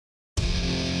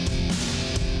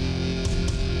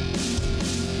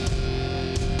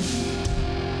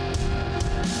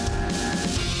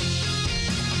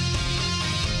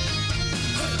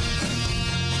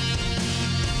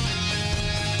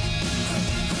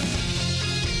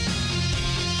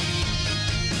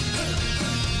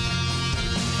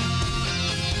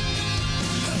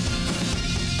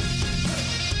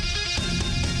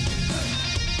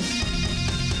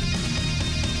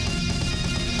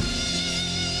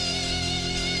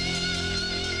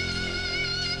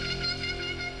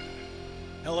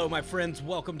Hello, my friends.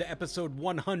 Welcome to episode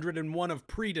 101 of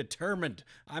Predetermined.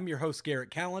 I'm your host,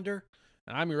 Garrett Callender.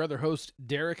 And I'm your other host,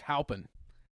 Derrick Halpin.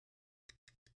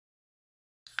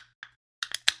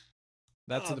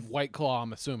 That's a White Claw,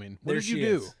 I'm assuming. What did you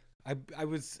do? I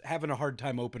was having a hard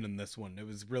time opening this one. It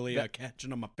was really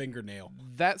catching on my fingernail.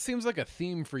 That seems like a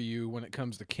theme for you when it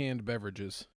comes to canned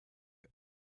beverages.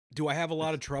 Do I have a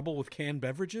lot of trouble with canned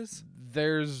beverages?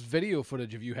 There's video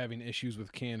footage of you having issues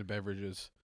with canned beverages.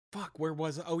 Fuck, where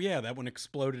was it? Oh, yeah, that one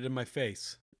exploded in my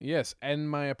face. Yes,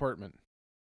 and my apartment.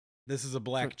 This is a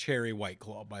black cherry White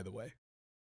Claw, by the way.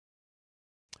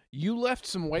 You left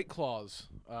some White Claws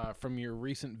from your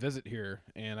recent visit here,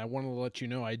 and I wanted to let you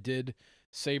know I did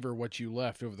savor what you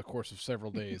left over the course of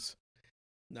several days.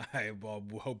 I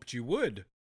hoped you would.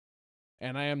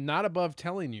 And I am not above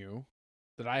telling you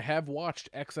that I have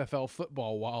watched XFL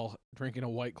football while drinking a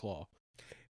White Claw.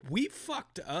 We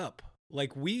fucked up.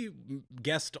 Like, we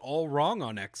guessed all wrong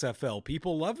on XFL.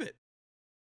 People love it.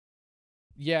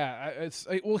 Yeah,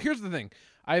 well, here's the thing.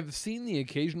 I've seen the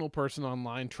occasional person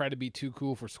online try to be too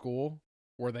cool for school,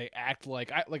 where they act like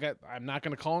I'm not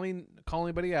going to call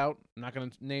anybody out. I'm not going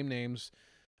to name names.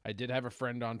 I did have a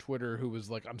friend on Twitter who was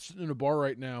like, "I'm sitting in a bar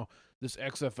right now. This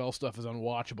XFL stuff is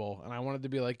unwatchable," and I wanted to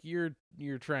be like, "You're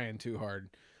trying too hard."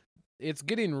 It's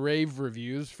getting rave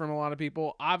reviews from a lot of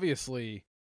people. Obviously,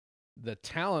 the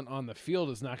talent on the field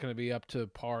is not going to be up to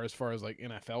par as far as like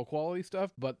NFL quality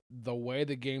stuff, but the way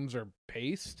the games are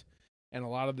paced and a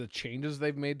lot of the changes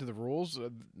they've made to the rules,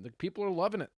 the people are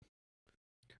loving it.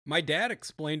 My dad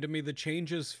explained to me the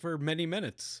changes for many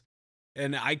minutes,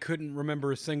 and I couldn't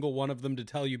remember a single one of them to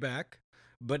tell you back,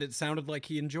 but it sounded like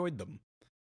he enjoyed them.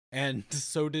 And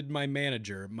so did my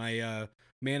manager. My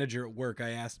manager at work, I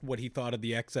asked what he thought of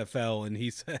the XFL, and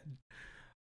he said,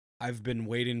 "I've been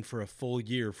waiting for a full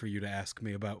year for you to ask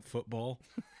me about football."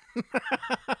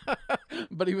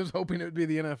 But he was hoping it would be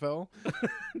the NFL.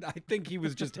 I think he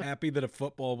was just happy that a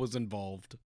football was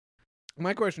involved.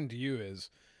 My question to you is,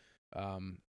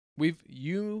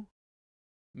 you,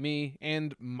 me,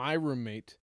 and my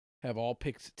roommate have all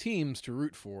picked teams to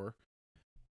root for.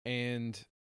 And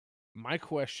my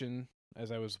question,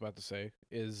 as I was about to say,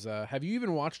 is, have you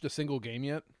even watched a single game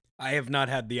yet? I have not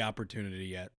had the opportunity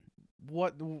yet.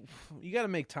 What? You got to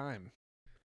make time.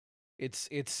 It's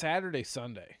Saturday,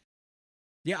 Sunday.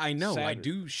 Yeah, I know. I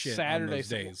do shit Saturday, on those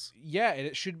days. Yeah, and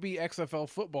it should be XFL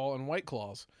football and White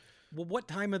Claws. Well, what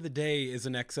time of the day is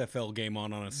an XFL game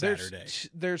on a Saturday?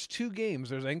 There's two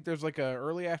games. I think there's like a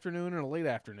early afternoon and a late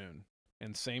afternoon,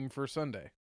 and same for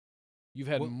Sunday. You've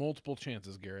had multiple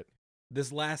chances, Garrett.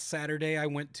 This last Saturday, I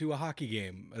went to a hockey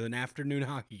game, an afternoon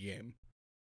hockey game.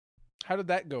 How did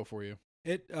that go for you?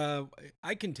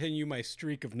 I continue my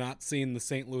streak of not seeing the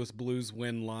St. Louis Blues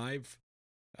win live.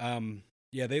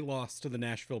 Yeah, they lost to the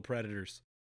Nashville Predators.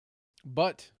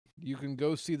 But you can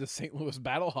go see the St. Louis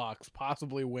Battlehawks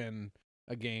possibly win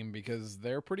a game because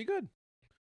they're pretty good.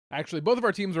 Actually, both of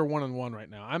our teams are 1-1 right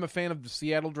now. I'm a fan of the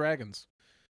Seattle Dragons.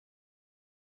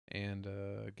 And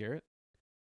Garrett,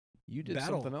 you did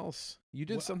something else. You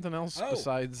did something else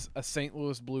besides a St.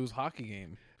 Louis Blues hockey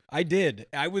game. I did.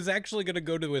 I was actually going to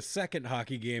go to a second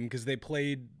hockey game because they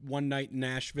played one night in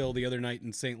Nashville, the other night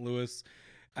in St. Louis.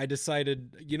 I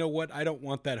decided, you know what? I don't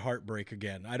want that heartbreak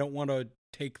again. I don't want to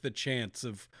take the chance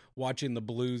of watching the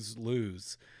Blues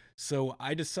lose. So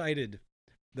I decided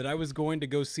that I was going to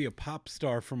go see a pop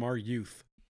star from our youth.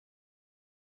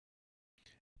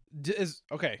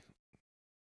 Okay.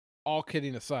 All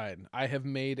kidding aside, I have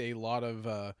made a lot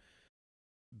of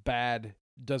bad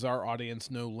 "does our audience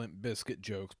know Limp Bizkit"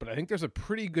 jokes, but I think there's a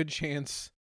pretty good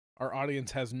chance our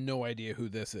audience has no idea who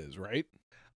this is, right?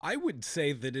 I would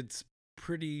say that it's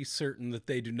pretty certain that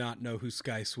they do not know who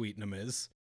Sky Sweetnam is.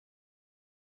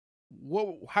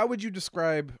 How would you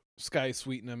describe Sky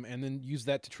Sweetnam and then use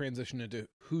that to transition into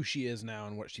who she is now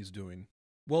and what she's doing?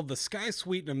 Well, the Sky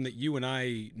Sweetnam that you and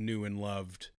I knew and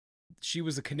loved, she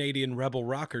was a Canadian rebel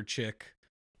rocker chick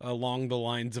along the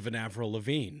lines of an Avril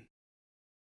Lavigne.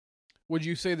 Would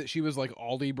you say that she was like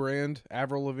Aldi brand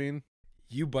Avril Lavigne?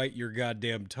 You bite your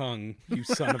goddamn tongue, you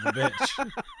son of a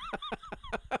bitch.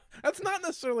 That's not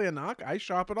necessarily a knock. I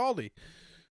shop at Aldi.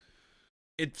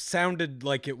 It sounded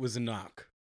like it was a knock.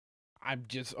 I'm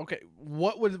just okay.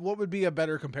 What would be a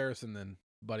better comparison then,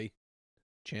 buddy?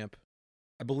 Champ.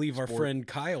 I believe our friend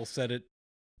Kyle said it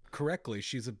correctly.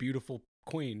 She's a beautiful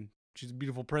queen. She's a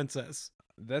beautiful princess.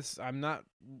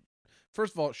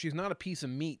 First of all, she's not a piece of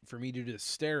meat for me to just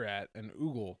stare at and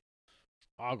ogle.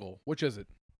 Which is it?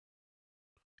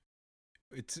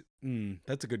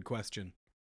 That's a good question.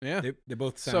 Yeah. They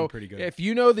both sound pretty good. If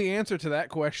you know the answer to that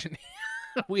question,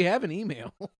 we have an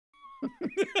email.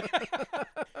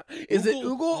 Is it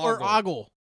Oogle or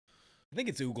Ogle? I think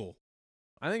it's Oogle.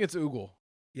 I think it's Oogle.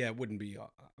 Yeah, it wouldn't be.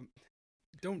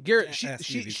 Don't Garrett. ask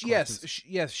me these Yes,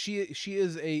 yes. She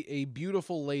is a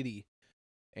beautiful lady,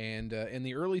 and in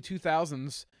the early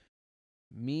 2000s,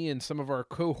 me and some of our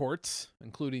cohorts,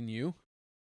 including you,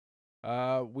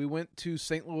 we went to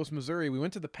St. Louis, Missouri. We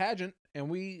went to the pageant, and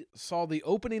we saw the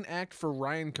opening act for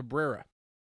Ryan Cabrera,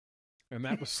 and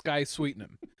that was Sky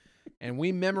Sweetnam, and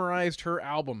we memorized her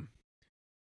album.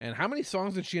 And how many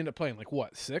songs did she end up playing? Like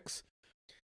what, 6?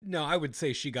 No, I would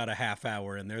say she got a half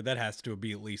hour in there. That has to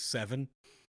be at least 7.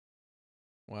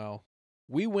 Well,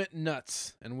 we went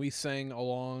nuts and we sang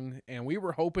along, and we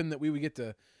were hoping that we would get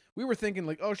to. We were thinking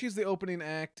like, oh, she's the opening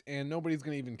act, and nobody's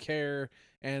gonna even care,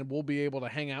 and we'll be able to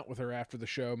hang out with her after the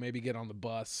show, maybe get on the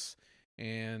bus.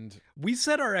 And we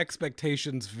set our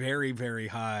expectations very, very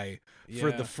high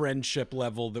for the friendship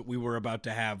level that we were about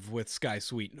to have with Sky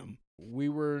Sweetnam. We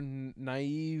were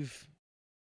naive,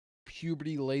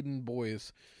 puberty-laden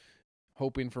boys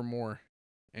hoping for more,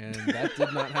 and that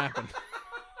did not happen.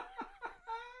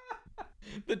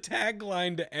 The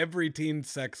tagline to every teen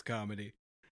sex comedy.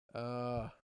 We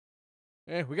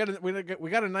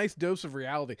got a nice dose of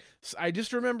reality. I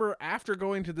just remember after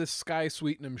going to this Sky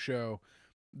Sweetnam show,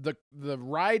 the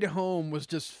ride home was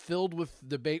just filled with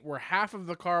debate where half of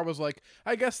the car was like,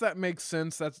 I guess that makes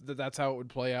sense. That's how it would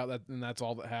play out. And that's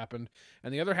all that happened.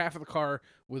 And the other half of the car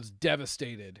was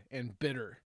devastated and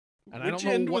bitter. And Which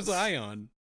end was I on?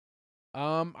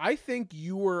 I think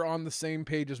you were on the same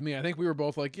page as me. I think we were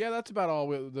both like, yeah, that's about all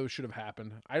those should have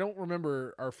happened. I don't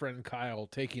remember our friend Kyle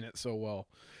taking it so well.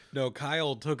 No,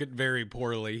 Kyle took it very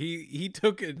poorly. He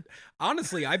took it.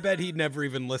 Honestly, I bet he'd never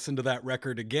even listened to that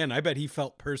record again. I bet he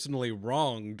felt personally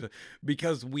wronged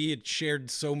because we had shared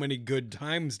so many good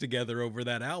times together over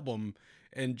that album,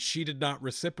 and she did not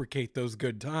reciprocate those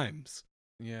good times.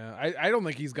 Yeah, I don't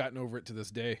think he's gotten over it to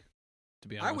this day, to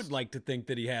be honest. I would like to think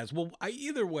that he has. Well,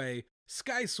 either way,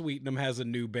 Sky Sweetnam has a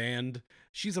new band.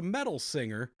 She's a metal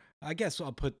singer. I guess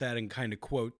I'll put that in kind of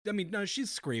quote. I mean, no, she's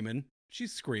screaming.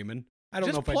 She's screaming. I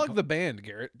don't know if plug the band,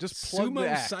 Garrett. Just plug the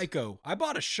act. Psycho. I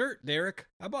bought a shirt, Derrick.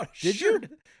 I bought a shirt.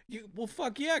 Did you? Well,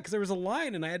 fuck yeah, because there was a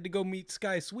line and I had to go meet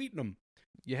Sky Sweetnam.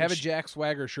 You have a Jack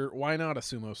Swagger shirt. Why not a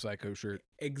Sumo Psycho shirt?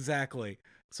 Exactly.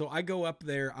 So I go up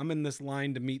there. I'm in this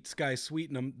line to meet Sky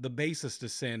Sweetnam. The bassist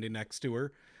is standing next to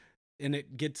her. And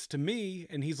it gets to me,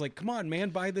 and he's like, come on, man,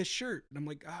 buy this shirt. And I'm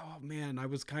like, oh, man, I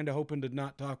was kind of hoping to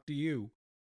not talk to you.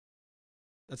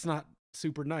 That's not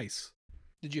super nice.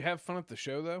 Did you have fun at the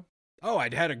show, though? Oh,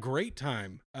 I'd had a great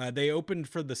time. They opened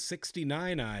for the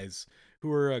 69 Eyes,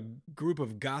 who are a group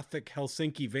of gothic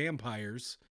Helsinki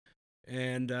vampires.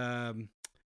 And I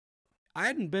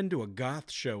hadn't been to a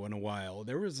goth show in a while.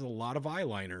 There was a lot of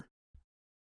eyeliner.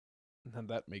 How'd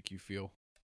that make you feel?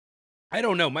 I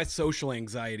don't know. My social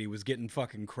anxiety was getting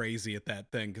fucking crazy at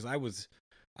that thing because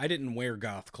I didn't wear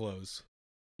goth clothes.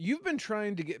 You've been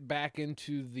trying to get back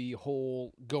into the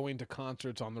whole going to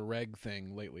concerts on the reg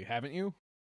thing lately, haven't you?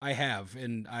 I have,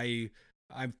 and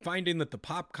I'm finding that the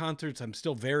pop concerts I'm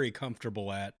still very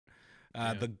comfortable at.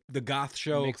 The goth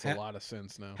show makes a lot of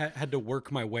sense now. Had to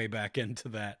work my way back into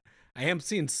that. I am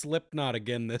seeing Slipknot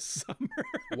again this summer.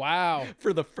 Wow.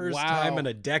 For the first time in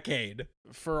a decade.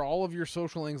 For all of your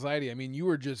social anxiety, I mean, you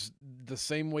were just the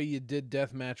same way you did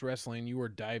deathmatch wrestling. You were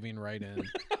diving right in.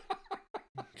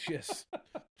 Just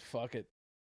fuck it.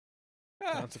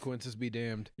 Consequences be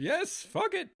damned. Yes,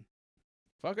 fuck it.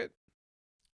 Fuck it.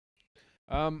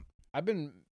 I've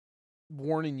been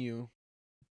warning you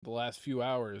the last few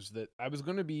hours that I was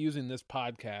going to be using this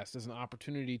podcast as an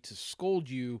opportunity to scold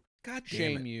you,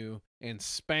 shame you, and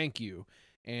spank you.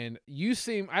 And you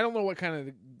seem, I don't know what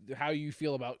kind of, how you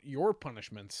feel about your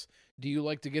punishments. Do you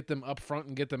like to get them up front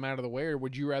and get them out of the way, or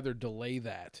would you rather delay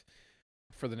that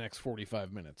for the next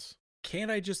 45 minutes?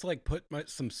 Can't I just like put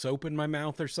some soap in my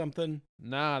mouth or something?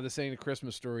 Nah, this ain't a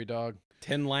Christmas story, dog.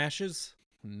 10 lashes?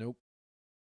 Nope.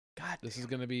 God, this is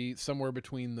going to be somewhere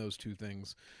between those two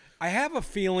things. I have a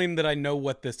feeling that I know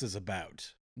what this is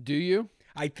about. Do you?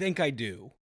 I think I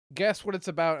do. Guess what it's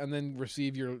about, and then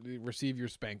receive your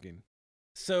spanking.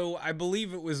 So I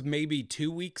believe it was maybe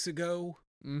 2 weeks ago.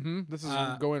 Mm-hmm. This is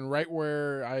going right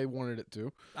where I wanted it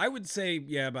to. I would say,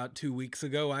 yeah, about 2 weeks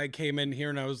ago, I came in here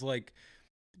and I was like,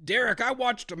 Derrick, I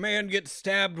watched a man get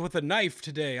stabbed with a knife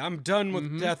today. I'm done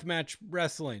with deathmatch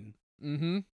wrestling.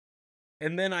 Mm-hmm.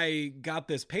 And then I got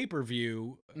this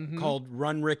pay-per-view called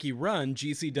Run Ricky Run,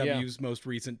 GCW's most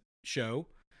recent show.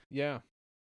 Yeah.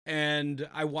 And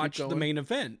I watched the main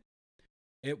event,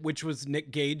 which was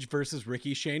Nick Gage versus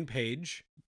Ricky Shane Page.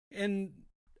 And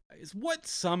it's what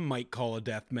some might call a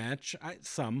death match.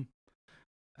 Some.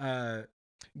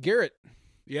 Garrett,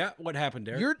 Yeah, what happened,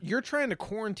 Derrick? you're trying to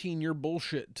quarantine your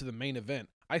bullshit to the main event.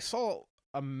 I saw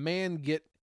a man get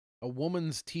a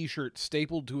woman's t-shirt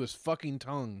stapled to his fucking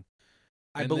tongue.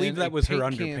 I and believe then that a was her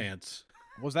paint can- underpants.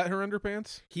 Was that her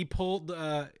underpants? He pulled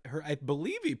her. I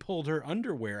believe he pulled her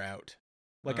underwear out.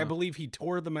 Like I believe he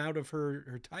tore them out of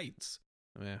her tights.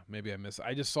 Yeah, maybe I missed.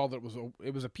 I just saw that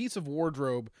it was a piece of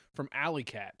wardrobe from Alley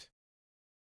Cat,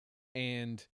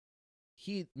 and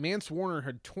Mance Warner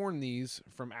had torn these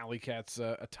from Alley Cat's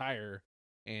attire,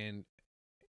 and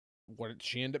what did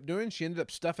she end up doing? She ended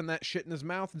up stuffing that shit in his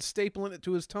mouth and stapling it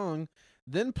to his tongue,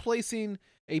 then placing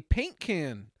a paint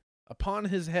can upon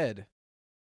his head,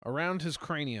 around his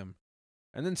cranium,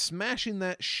 and then smashing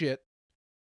that shit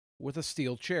with a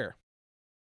steel chair.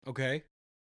 Okay.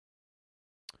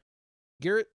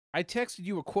 Garrett, I texted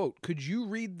you a quote. Could you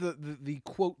read the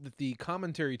quote that the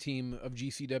commentary team of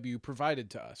GCW provided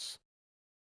to us?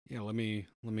 Yeah, let me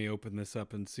open this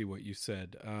up and see what you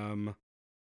said.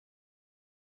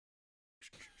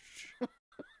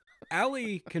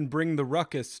 Allie can bring the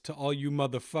ruckus to all you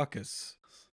motherfuckers.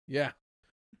 Yeah.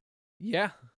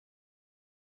 Yeah.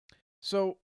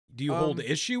 So, do you hold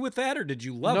issue with that, or did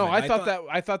you love it? No,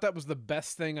 I thought that was the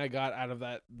best thing I got out of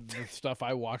the stuff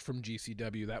I watched from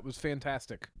GCW. That was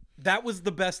fantastic. That was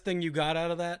the best thing you got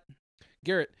out of that?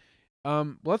 Garrett,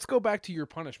 let's go back to your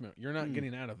punishment. You're not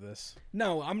getting out of this.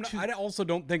 No, I'm not. I also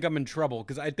don't think I'm in trouble,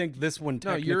 because I think this one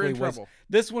technically you're in trouble.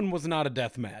 This one was not a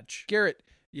death match. Garrett,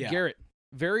 yeah. Garrett,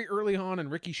 very early on in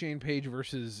Ricky Shane Page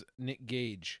versus Nick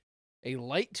Gage, a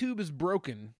light tube is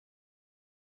broken,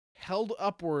 held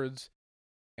upwards,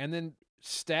 and then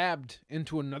stabbed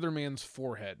into another man's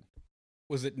forehead.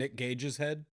 Was it Nick Gage's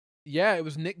head? Yeah, it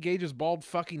was Nick Gage's bald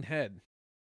fucking head.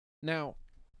 Now,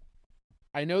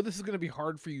 I know this is going to be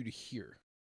hard for you to hear,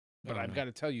 but I've got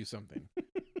to tell you something.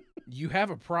 You have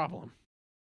a problem.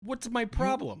 What's my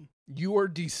problem? You are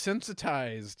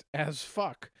desensitized as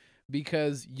fuck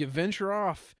because you venture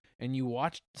off and you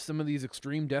watch some of these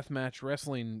extreme deathmatch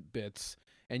wrestling bits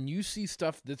and you see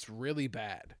stuff that's really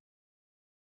bad.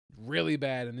 Really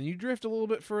bad. And then you drift a little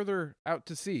bit further out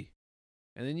to sea.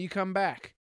 And then you come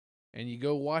back and you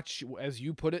go watch, as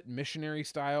you put it, missionary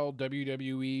style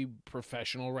WWE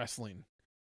professional wrestling.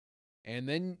 And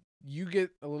then you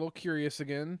get a little curious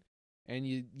again and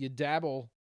you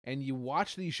dabble and you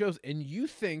watch these shows and you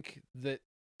think that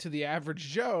to the average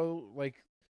Joe, like,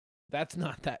 that's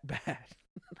not that bad.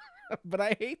 But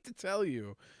I hate to tell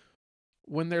you,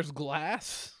 when there's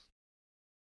glass,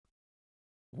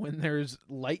 when there's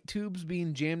light tubes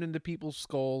being jammed into people's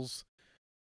skulls,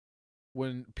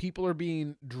 when people are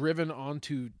being driven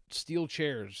onto steel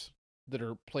chairs that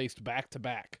are placed back to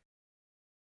back,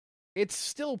 it's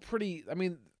still pretty. I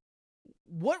mean,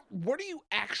 what are you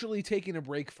actually taking a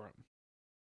break from?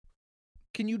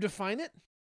 Can you define it?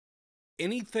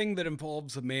 Anything that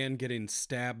involves a man getting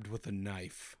stabbed with a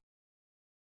knife.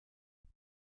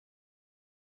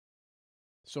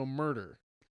 So murder.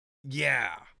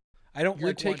 Yeah. I don't.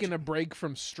 You're taking a break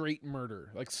from straight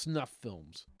murder, like snuff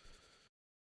films.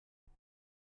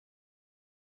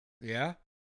 Yeah.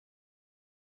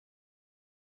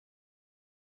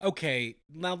 Okay,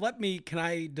 now can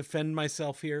I defend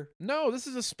myself here? No, this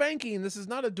is a spanking. This is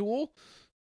not a duel.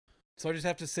 So I just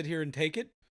have to sit here and take it?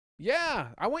 Yeah,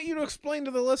 I want you to explain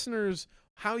to the listeners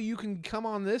how you can come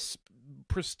on this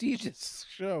prestigious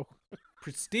show.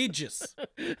 Prestigious.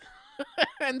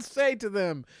 And say to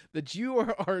them that you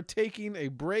are taking a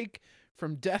break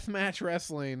from deathmatch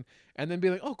wrestling and then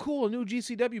be like, oh, cool, a new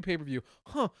GCW pay-per-view.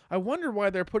 Huh, I wonder why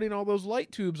they're putting all those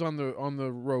light tubes on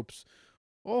the ropes.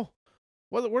 Oh,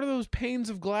 what are those panes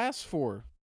of glass for?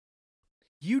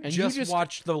 You just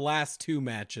watched the last two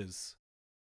matches.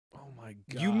 Oh my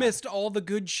God. You missed all the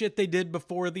good shit they did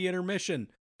before the intermission.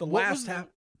 The last half.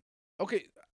 Okay,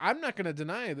 I'm not going to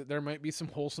deny that there might be some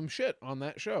wholesome shit on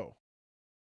that show.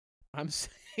 I'm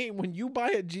saying when you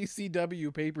buy a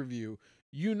GCW pay-per-view,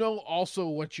 you know also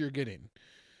what you're getting.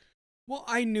 Well,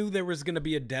 I knew there was going to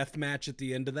be a death match at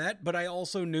the end of that, but I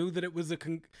also knew that it was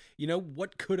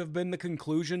what could have been the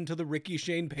conclusion to the Ricky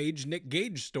Shane Page Nick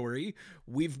Gage story.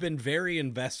 We've been very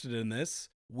invested in this.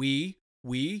 We,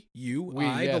 yes.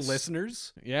 The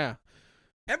listeners. Yeah.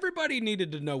 Everybody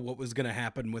needed to know what was going to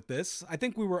happen with this. I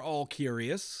think we were all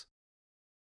curious.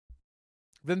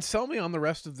 Then sell me on the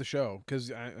rest of the show,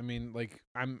 because I mean, like,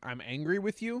 I'm angry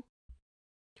with you.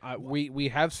 We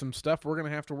have some stuff we're gonna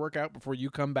have to work out before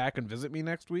you come back and visit me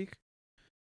next week,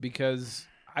 because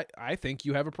I think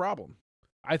you have a problem.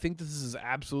 I think this is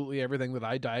absolutely everything that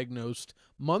I diagnosed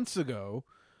months ago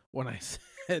when I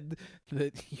said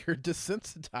that you're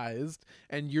desensitized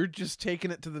and you're just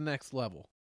taking it to the next level.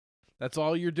 That's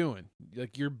all you're doing.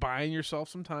 Like, you're buying yourself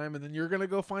some time, and then you're gonna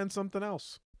go find something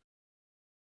else.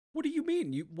 What do you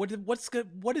mean? What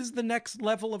is the next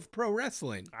level of pro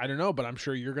wrestling? I don't know, but I'm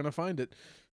sure you're gonna find it.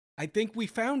 I think we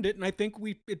found it, and I think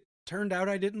it turned out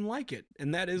I didn't like it,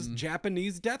 and that is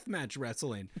Japanese deathmatch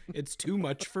wrestling. It's too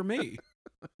much for me.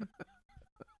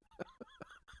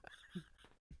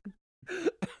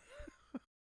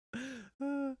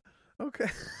 Okay.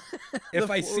 If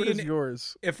I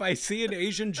see an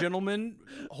Asian gentleman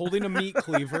holding a meat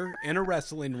cleaver in a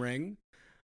wrestling ring,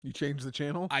 you change the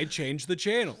channel? I change the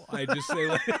channel. I just say,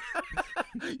 like,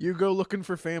 you go looking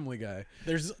for Family Guy.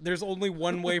 There's only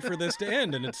one way for this to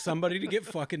end, and it's somebody to get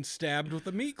fucking stabbed with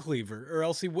a meat cleaver, or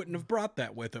else he wouldn't have brought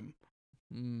that with him.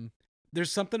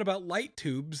 There's something about light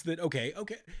tubes that, okay,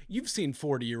 you've seen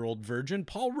 40-Year-Old Virgin.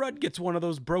 Paul Rudd gets one of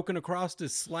those broken across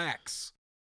his slacks.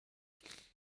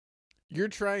 You're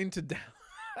trying to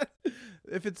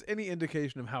if it's any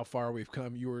indication of how far we've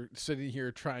come, you were sitting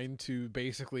here trying to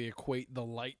basically equate the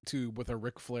light tube with a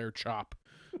Ric Flair chop.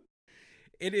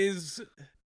 It is,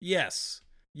 yes.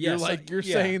 You're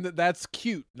saying that that's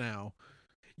cute now.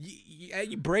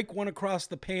 You break one across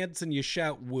the pants and you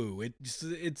shout woo.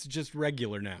 It's just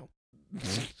regular now.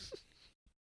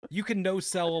 You can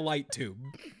no-sell a light tube.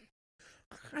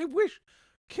 I wish.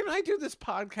 Can I do this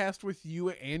podcast with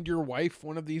you and your wife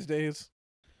one of these days?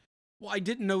 Well, I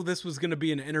didn't know this was going to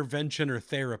be an intervention or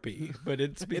therapy, but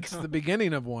it's the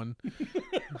beginning of one.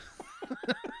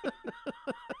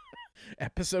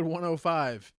 Episode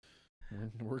 105.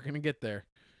 We're going to get there.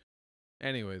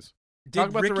 Anyways.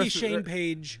 Did Ricky Shane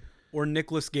Page or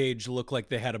Nicolas Gage look like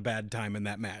they had a bad time in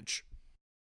that match?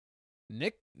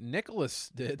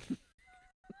 Nicholas did.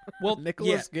 Well,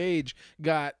 Nicolas Gage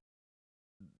got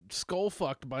skull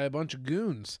fucked by a bunch of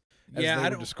goons, as they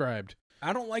were described.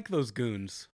 I don't like those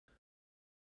goons.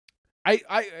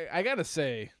 I gotta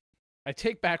say, I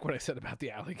take back what I said about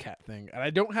the Alley Cat thing, and I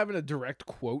don't have a direct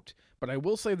quote, but I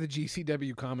will say the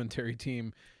GCW commentary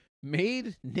team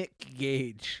made Nick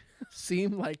Gage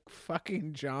seem like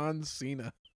fucking John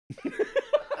Cena.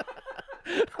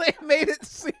 They made it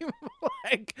seem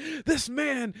like this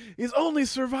man is only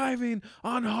surviving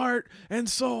on heart and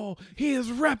soul. He is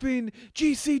repping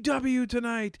GCW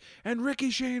tonight, and Ricky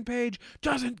Shane Page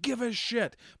doesn't give a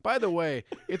shit. By the way,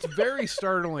 it's very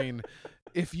startling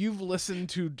if you've listened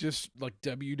to just like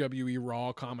WWE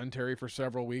Raw commentary for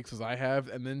several weeks, as I have,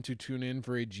 and then to tune in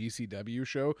for a GCW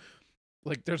show.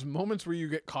 Like, there's moments where you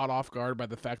get caught off guard by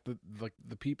the fact that like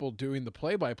the people doing the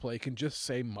play-by-play can just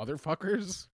say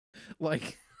motherfuckers.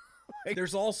 Like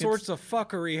there's all sorts of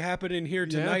fuckery happening here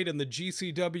tonight in the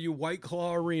GCW White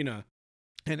Claw Arena.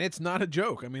 And it's not a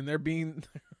joke. I mean, they're being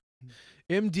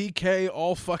MDK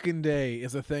all fucking day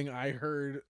is a thing I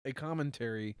heard a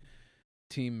commentary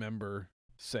team member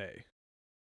say.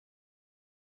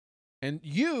 And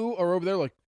you are over there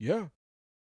like, yeah,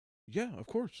 of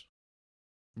course.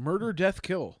 Murder, death,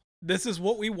 kill. This is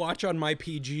what we watch on my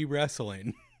PG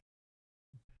Wrestling.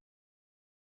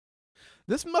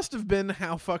 This must have been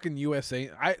how fucking USA.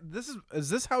 Is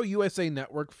this how USA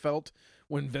Network felt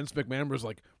when Vince McMahon was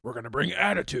like, "We're gonna bring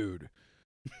attitude,"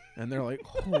 and they're like,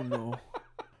 "Oh no."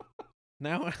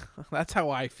 Now that's how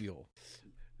I feel.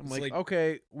 I'm like,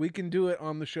 okay, we can do it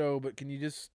on the show, but can you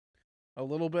just a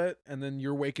little bit? And then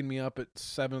you're waking me up at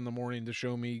 7 a.m. to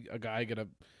show me a guy get a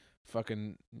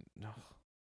fucking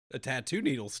a tattoo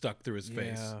needle stuck through his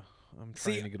face. I'm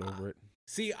trying to get over it.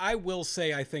 See, I will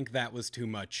say I think that was too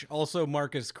much. Also,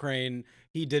 Marcus Crane,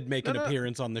 he did make an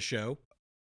appearance on the show.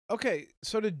 Okay,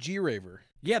 so did G-Raver.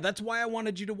 Yeah, that's why I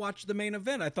wanted you to watch the main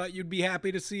event. I thought you'd be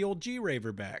happy to see old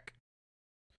G-Raver back.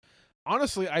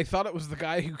 Honestly, I thought it was the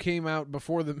guy who came out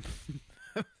before the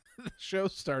show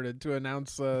started to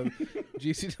announce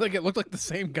GC. Like, it looked like the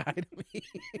same guy to me.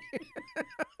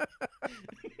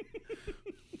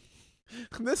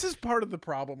 This is part of the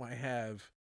problem I have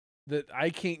that I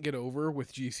can't get over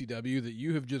with GCW that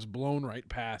you have just blown right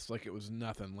past like it was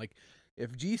nothing. Like,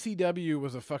 if GCW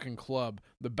was a fucking club,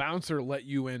 the bouncer let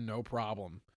you in no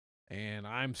problem. And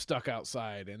I'm stuck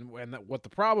outside. And what the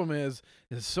problem is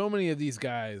so many of these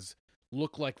guys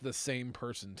look like the same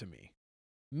person to me.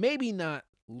 Maybe not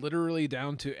literally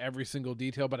down to every single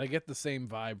detail, but I get the same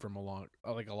vibe from a lot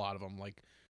of them. Like,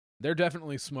 they're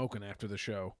definitely smoking after the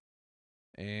show.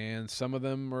 And some of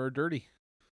them are dirty.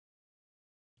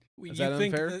 Is that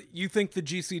unfair? You think the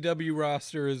GCW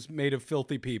roster is made of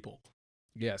filthy people?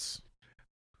 Yes.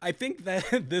 I think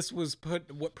that this was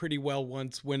put pretty well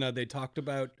once when they talked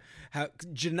about how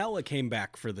Janela came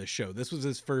back for this show. This was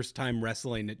his first time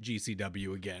wrestling at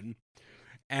GCW again.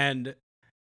 And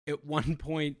At one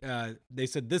point, they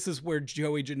said this is where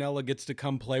Joey Janela gets to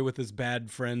come play with his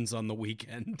bad friends on the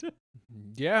weekend.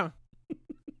 Yeah.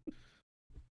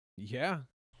 Yeah.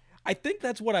 I think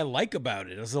that's what I like about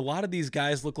it, is a lot of these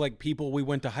guys look like people we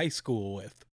went to high school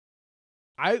with.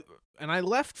 I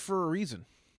left for a reason.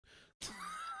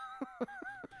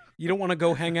 You don't want to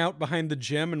go hang out behind the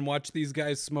gym and watch these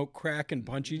guys smoke crack and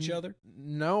punch each other?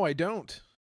 No, I don't.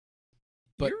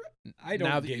 But I don't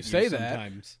now get that you you say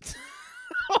sometimes. that.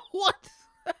 What?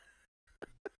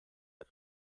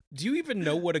 Do you even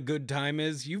know what a good time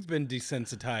is? You've been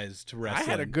desensitized to wrestling.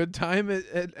 I had a good time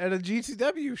at a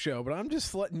GCW show, but I'm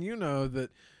just letting you know that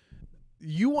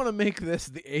you want to make this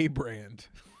the A brand.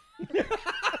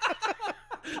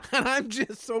 And I'm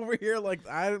just over here like,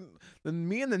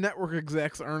 me and the network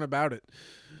execs aren't about it.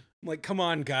 Like, come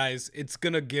on, guys, it's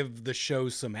going to give the show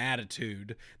some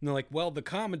attitude. And they're like, well, the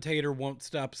commentator won't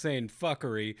stop saying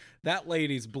fuckery. That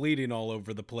lady's bleeding all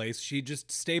over the place. She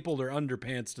just stapled her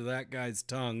underpants to that guy's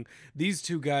tongue. These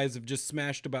two guys have just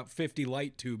smashed about 50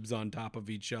 light tubes on top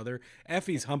of each other.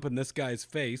 Effie's humping this guy's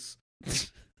face.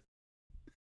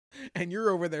 And you're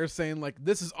over there saying, like,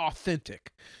 this is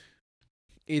authentic.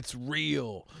 It's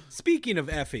real. Speaking of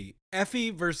Effie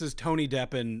versus Tony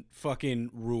Deppen fucking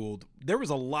ruled. There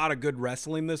was a lot of good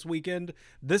wrestling this weekend.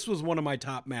 This was one of my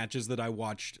top matches that I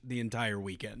watched the entire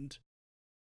weekend.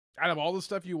 Out of all the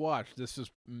stuff you watched, this is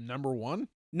number one?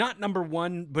 Not number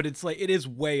one, but it's like, it is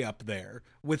way up there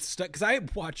with stuff, because I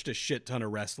watched a shit ton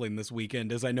of wrestling this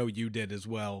weekend, as I know you did as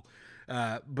well.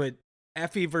 But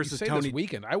Effie versus Tony. This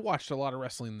weekend. I watched a lot of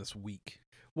wrestling this week.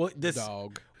 Well,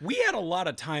 we had a lot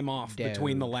of time off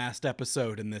between the last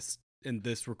episode and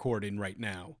this recording right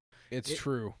now. It's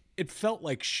true. It felt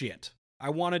like shit. I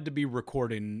wanted to be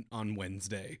recording on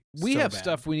Wednesday. We have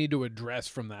stuff we need to address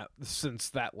from that since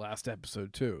that last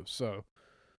episode too. So,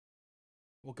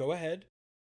 well, go ahead.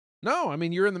 No, I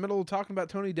mean, you're in the middle of talking about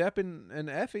Tony Depp and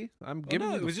Effie. I'm giving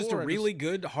you the It was floor. just a really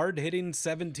good, hard-hitting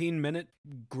 17-minute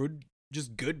good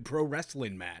pro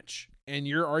wrestling match. And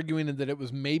you're arguing that it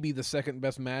was maybe the second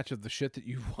best match of the shit that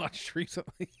you've watched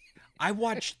recently. I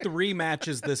watched 3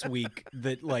 matches this week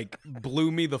that like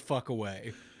blew me the fuck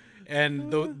away.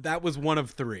 And that was one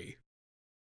of 3.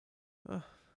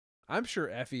 I'm sure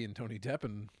Effie and Tony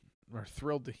Deppen are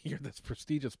thrilled to hear this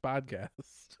prestigious podcast.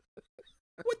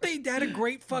 They had a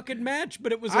great fucking match,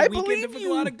 but it was a weekend of a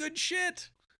lot of good shit.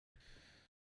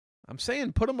 I'm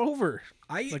saying put him over.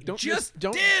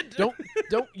 Don't.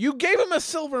 You gave him a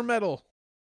silver medal.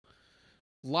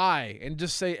 Lie and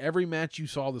just say every match you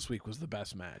saw this week was the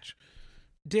best match.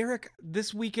 Derrick,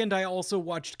 this weekend I also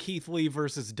watched Keith Lee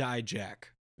versus Dijak.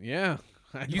 Yeah.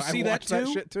 You see that too? That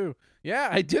shit too. Yeah,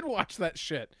 I did watch that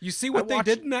shit. You see what they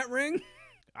did in that ring?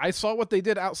 I saw what they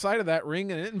did outside of that ring,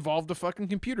 and it involved a fucking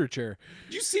computer chair.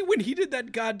 Did you see when he did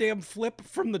that goddamn flip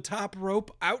from the top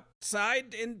rope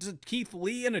outside into Keith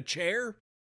Lee in a chair?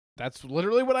 That's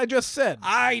literally what I just said.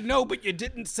 I know, but you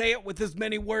didn't say it with as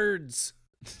many words.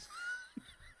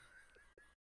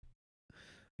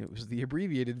 It was the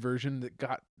abbreviated version that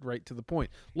got right to the point.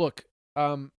 Look,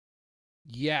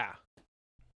 yeah.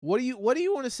 What do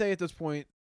you want to say at this point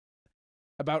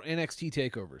about NXT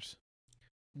takeovers?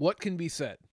 What can be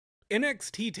said?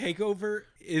 NXT Takeover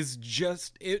is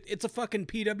just it's a fucking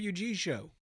PWG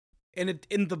show, and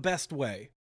in the best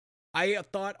way. I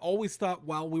always thought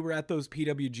while we were at those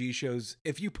PWG shows,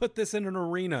 if you put this in an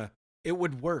arena, it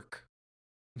would work.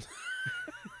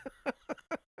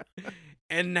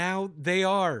 And now they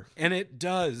are, and it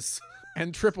does.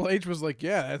 And Triple H was like,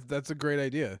 "Yeah, that's a great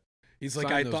idea." He's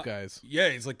like, "I thought, guys." Yeah,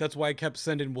 he's like, that's why I kept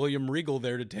sending William Regal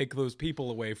there to take those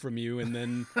people away from you, and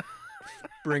then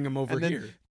bring them over here.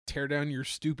 Tear down your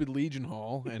stupid Legion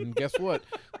Hall, and guess what?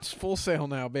 It's Full Sail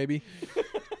now, baby.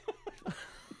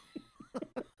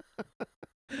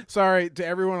 Sorry to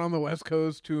everyone on the West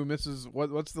Coast who misses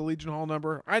what's the Legion Hall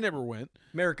number? I never went.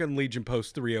 American Legion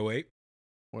Post 308.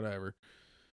 Whatever.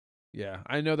 Yeah,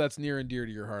 I know that's near and dear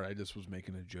to your heart. I just was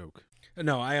making a joke.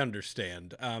 No, I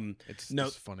understand. It's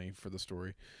just funny for the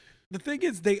story. The thing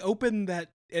is, they opened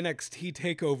that NXT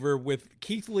Takeover with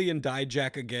Keith Lee and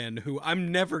Dijak again, who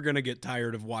I'm never going to get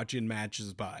tired of watching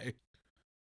matches by.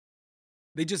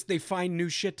 They find new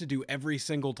shit to do every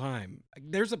single time.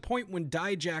 There's a point when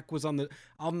Dijak was on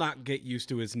I'll not get used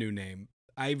to his new name.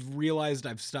 I've realized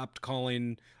I've stopped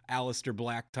calling Aleister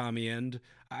Black Tommy End.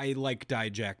 I like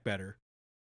Dijak better.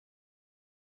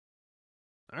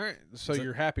 All right, so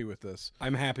you're happy with this.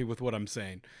 I'm happy with what I'm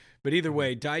saying. But either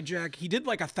way, Dijak, he did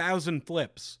like 1,000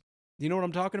 flips. You know what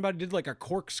I'm talking about? He did like a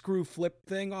corkscrew flip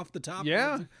thing off the top.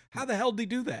 Yeah. How the hell did he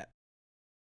do that?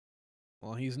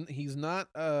 Well, he's not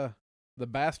the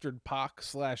bastard Pac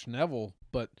 / Neville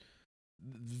but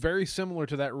very similar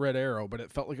to that Red Arrow, but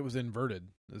it felt like it was inverted.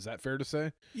 Is that fair to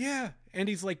say? Yeah, and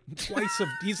he's like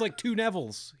he's like two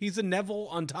Nevilles. He's a Neville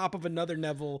on top of another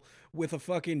Neville with a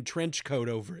fucking trench coat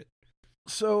over it.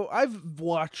 So I've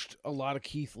watched a lot of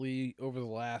Keith Lee over the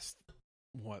last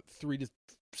 3 to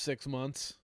 6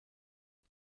 months.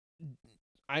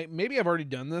 Maybe I've already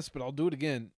done this, but I'll do it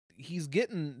again. He's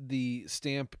getting the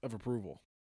stamp of approval.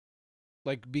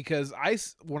 Like, because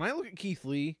when I look at Keith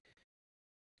Lee,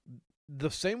 the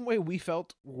same way we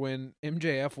felt when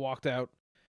MJF walked out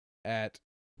at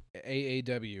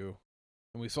AAW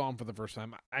and we saw him for the first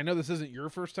time. I know this isn't your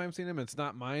first time seeing him, it's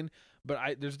not mine, but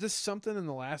there's just something in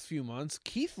the last few months.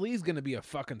 Keith Lee's going to be a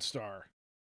fucking star.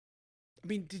 I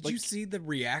mean, did you see the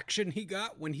reaction he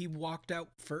got when he walked out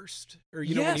first? Or,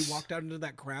 you know, when he walked out into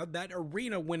that crowd? That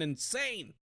arena went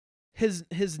insane.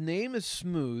 His name is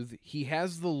smooth. He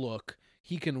has the look.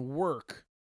 He can work.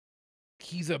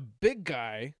 He's a big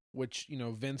guy, which, you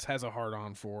know, Vince has a hard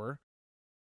on for.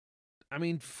 I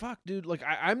mean, fuck, dude. Like,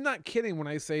 I'm not kidding when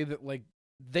I say that, like,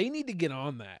 they need to get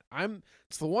on that.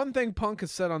 It's the one thing Punk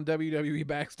has said on WWE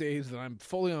Backstage that I'm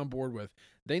fully on board with.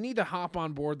 They need to hop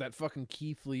on board that fucking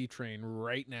Keith Lee train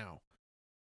right now.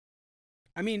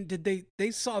 I mean, did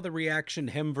they saw the reaction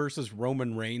him versus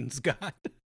Roman Reigns got?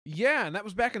 Yeah, and that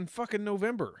was back in fucking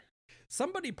November.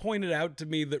 Somebody pointed out to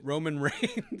me that Roman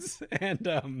Reigns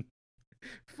and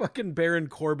fucking Baron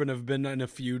Corbin have been in a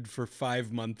feud for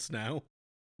 5 months now.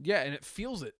 Yeah, and it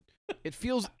feels it. It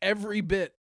feels every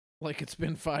bit like it's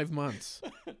been 5 months.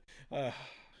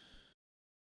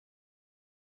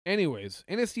 Anyways,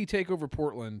 NXT Takeover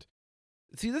Portland.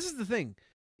 See, this is the thing.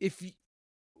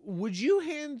 Would you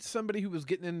hand somebody who was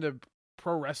getting into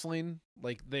pro wrestling,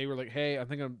 like they were like, hey, I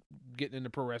think I'm getting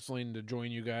into pro wrestling to join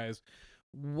you guys,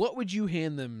 what would you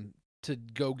hand them to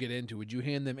go get into? Would you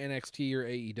hand them NXT or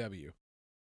AEW?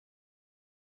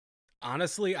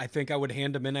 Honestly, I think I would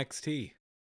hand them NXT.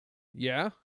 Yeah?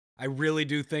 I really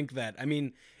do think that. I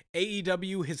mean,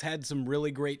 AEW has had some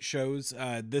really great shows.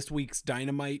 This week's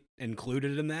Dynamite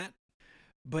included in that.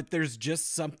 But there's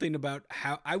just something about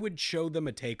how I would show them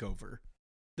a takeover.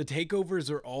 The takeovers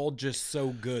are all just so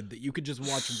good that you could just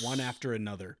watch one after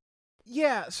another.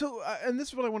 Yeah, so, and this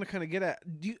is what I want to kind of get at.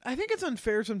 I think it's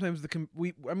unfair sometimes.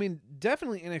 Definitely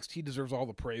NXT deserves all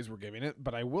the praise we're giving it,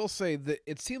 but I will say that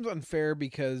it seems unfair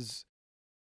because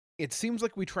it seems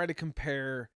like we try to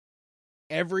compare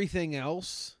everything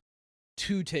else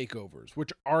to takeovers,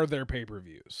 which are their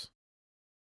pay-per-views.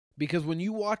 Because when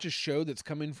you watch a show that's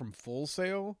coming from Full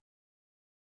Sail,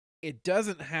 it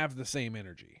doesn't have the same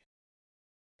energy.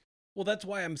 Well, that's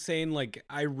why I'm saying, like,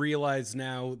 I realize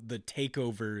now the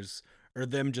takeovers are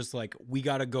them just like, we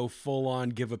got to go full on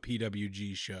give a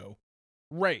PWG show.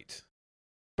 Right.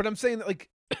 But I'm saying that, like,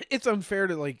 it's unfair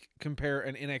to, like, compare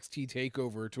an NXT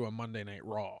takeover to a Monday Night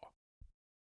Raw.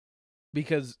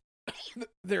 Because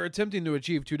they're attempting to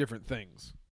achieve two different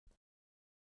things.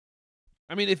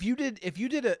 I mean, if you did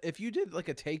like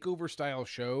a takeover style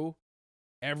show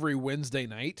every Wednesday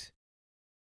night,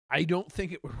 I don't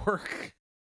think it would work.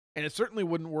 And it certainly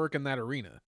wouldn't work in that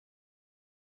arena.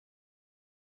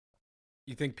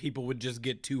 You think people would just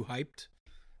get too hyped?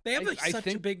 They have such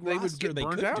a big they roster. Would get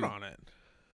burned out on it.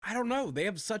 I don't know. They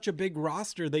have such a big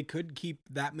roster. They could keep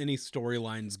that many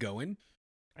storylines going.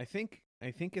 I think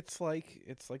it's like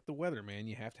the weather, man.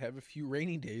 You have to have a few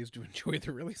rainy days to enjoy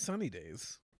the really sunny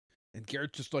days. And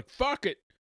Garrett's just like, fuck it.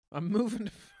 I'm moving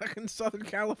to fucking Southern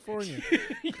California.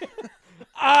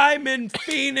 I'm in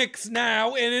Phoenix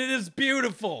now, and it is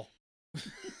beautiful.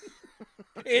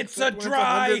 It's a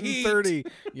dry heat.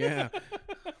 Yeah.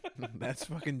 That's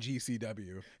fucking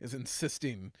GCW is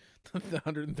insisting that the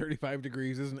 135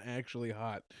 degrees isn't actually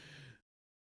hot.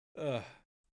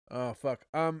 Oh, fuck.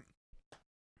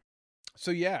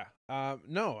 So, yeah.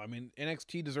 No, I mean,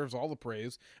 NXT deserves all the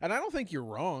praise. And I don't think you're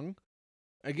wrong.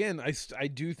 Again, I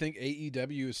do think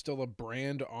AEW is still a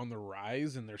brand on the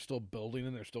rise, and they're still building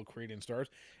and they're still creating stars.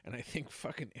 And I think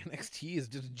fucking NXT is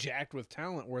just jacked with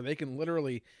talent where they can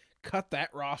literally cut that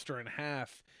roster in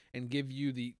half and give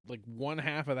you the like one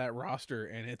half of that roster,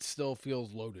 and it still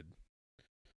feels loaded.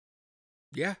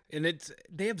 Yeah, and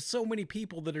they have so many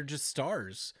people that are just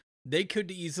stars. They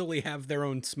could easily have their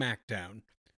own SmackDown.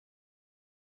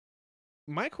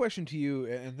 My question to you,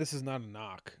 and this is not a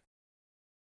knock,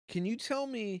 can you tell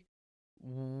me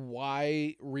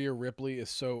why Rhea Ripley is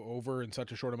so over in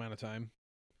such a short amount of time?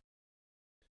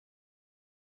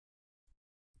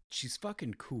 She's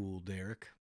fucking cool, Derrick.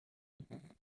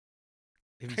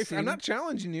 I'm not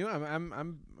challenging you.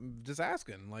 I'm just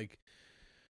asking. Like,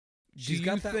 she's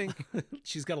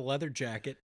got a leather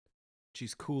jacket.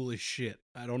 She's cool as shit.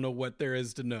 I don't know what there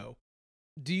is to know.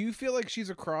 Do you feel like she's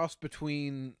a cross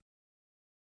between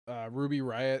Ruby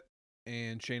Riott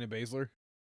and Shayna Baszler?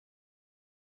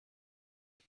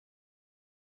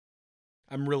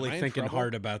 I'm really Am I in thinking trouble?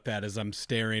 hard about that as I'm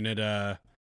staring at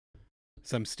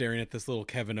this little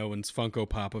Kevin Owens Funko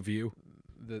Pop of you.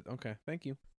 Okay, thank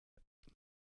you.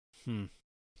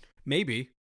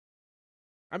 Maybe.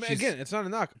 I mean, again, it's not a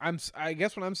knock. I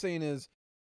guess what I'm saying is,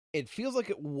 it feels like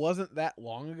it wasn't that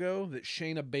long ago that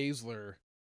Shayna Baszler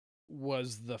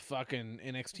was the fucking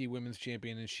NXT Women's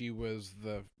Champion, and she was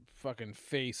the fucking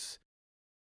face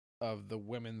of the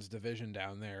women's division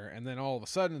down there. And then all of a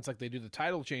sudden, it's like they do the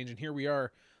title change, and here we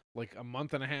are, like a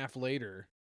month and a half later,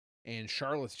 and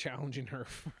Charlotte's challenging her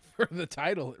for the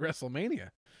title at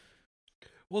WrestleMania.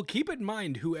 Well, keep in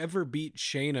mind, whoever beat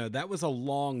Shayna, that was a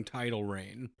long title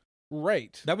reign.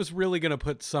 Right. That was really going to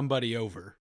put somebody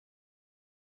over.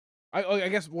 I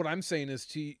guess what I'm saying is,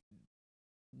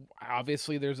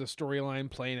 obviously there's a storyline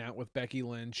playing out with Becky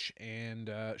Lynch and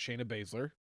Shayna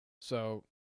Baszler. So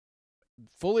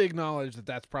fully acknowledge that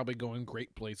that's probably going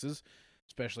great places,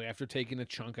 especially after taking a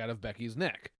chunk out of Becky's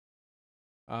neck.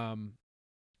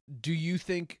 Do you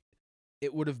think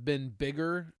it would have been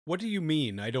bigger? What do you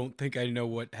mean? I don't think I know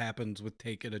what happens with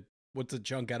what's a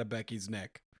chunk out of Becky's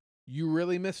neck. You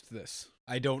really missed this.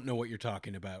 I don't know what you're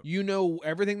talking about. You know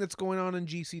everything that's going on in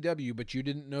GCW, but you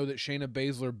didn't know that Shayna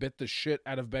Baszler bit the shit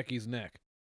out of Becky's neck.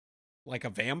 Like a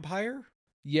vampire?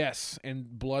 Yes,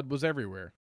 and blood was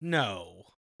everywhere. No.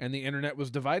 And the internet was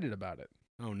divided about it.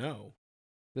 Oh, no.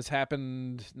 This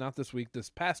happened not this week, this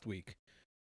past week.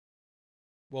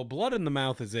 Well, blood in the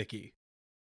mouth is icky.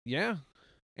 Yeah.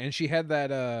 And she had that,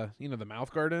 the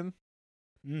mouth guard in.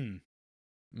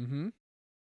 Mm-hmm.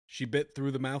 She bit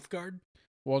through the mouth guard?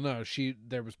 Well, no,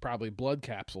 there was probably blood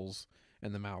capsules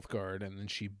in the mouth guard, and then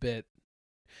she bit.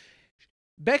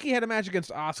 Becky had a match against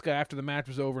Asuka. After the match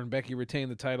was over and Becky retained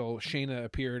the title, Shayna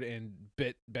appeared and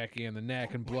bit Becky in the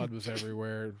neck, and blood was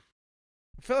everywhere.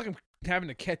 I feel like I'm having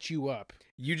to catch you up.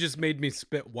 You just made me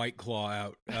spit White Claw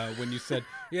out when you said,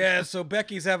 yeah, so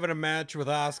Becky's having a match with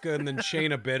Asuka, and then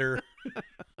Shayna bit her.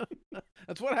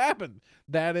 That's what happened.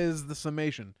 That is the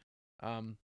summation.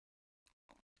 I'm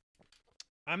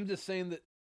just saying that,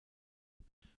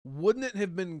 wouldn't it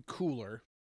have been cooler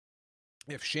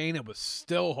if Shayna was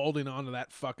still holding on to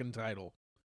that fucking title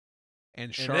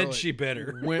and Charlotte then she bit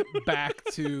her. went back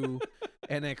to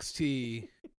NXT?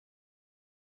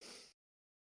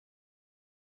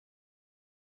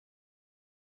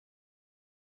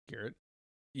 Garrett?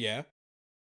 Yeah?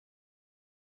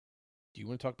 Do you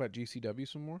want to talk about GCW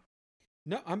some more?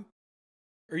 No,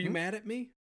 Are you mad at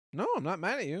me? No, I'm not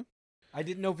mad at you. I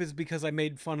didn't know if it's because I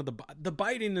made fun of the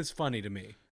biting is funny to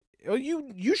me. Oh,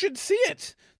 you should see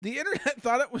it. The internet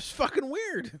thought it was fucking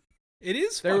weird. It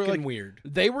is fucking weird.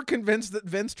 They were convinced that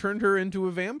Vince turned her into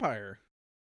a vampire.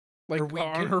 Like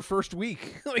on her first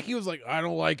week. Like he was like, I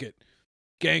don't like it.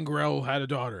 Gangrel had a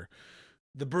daughter.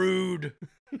 The Brood.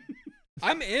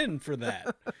 I'm in for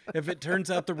that. If it turns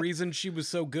out the reason she was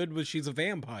so good was she's a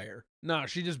vampire. No,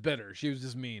 she just bit her. She was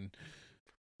just mean.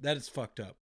 That is fucked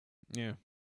up. Yeah.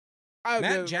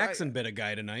 Matt Jackson bit a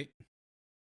guy tonight.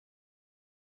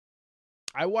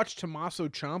 I watched Tommaso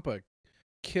Ciampa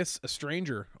kiss a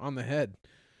stranger on the head.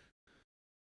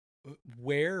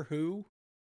 Where? Who?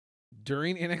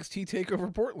 During NXT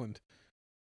Takeover Portland.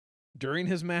 During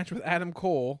his match with Adam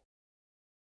Cole,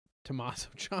 Tommaso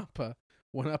Ciampa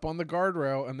went up on the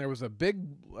guardrail, and there was a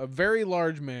very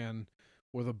large man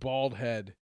with a bald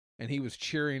head, and he was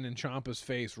cheering in Ciampa's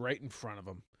face right in front of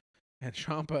him. And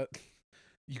Ciampa,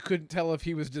 you couldn't tell if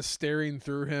he was just staring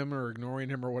through him or ignoring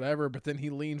him or whatever, but then he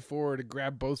leaned forward and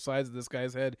grabbed both sides of this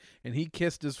guy's head, and he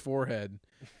kissed his forehead,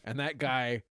 and that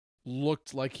guy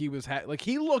looked like he was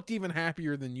he looked even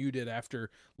happier than you did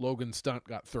after Logan's stunt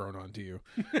got thrown onto you.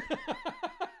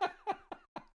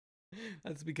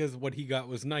 That's because what he got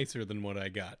was nicer than what I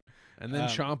got. And then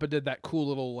Ciampa did that cool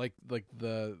little like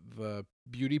the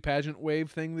beauty pageant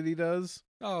wave thing that he does.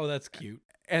 Oh, that's cute.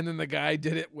 And then the guy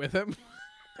did it with him.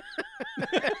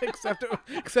 except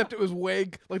it was way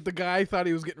like the guy thought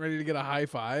he was getting ready to get a high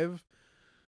five.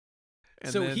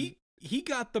 And so then, he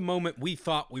got the moment we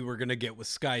thought we were going to get with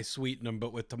Sky Sweetenham,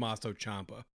 but with Tommaso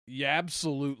Ciampa. Yeah,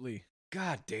 absolutely.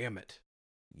 God damn it.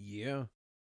 Yeah.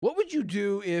 What would you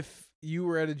do if you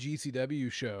were at a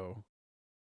GCW show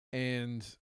and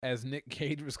as Nick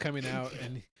Cage was coming out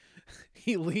and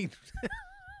he leaned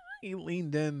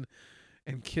in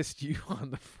and kissed you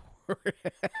on the forehead?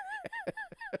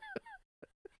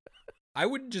 I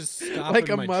would just stop like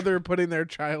a mother putting their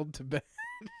child to bed.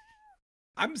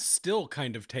 I'm still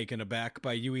kind of taken aback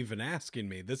by you even asking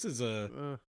me. This is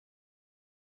a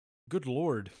good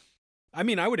Lord. I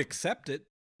mean, I would accept it.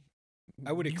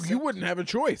 I would accept You wouldn't have a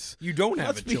choice. You don't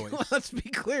have a choice. Let's be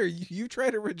clear. You try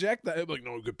to reject that. I'm like,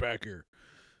 no, get back here.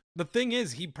 The thing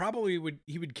is, he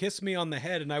would kiss me on the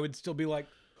head, and I would still be like,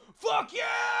 "Fuck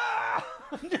yeah,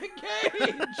 Nick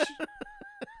Cage!"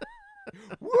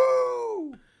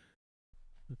 Woo!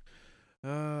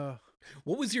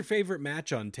 What was your favorite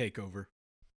match on Takeover?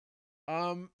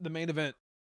 The main event,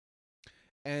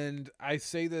 and I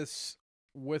say this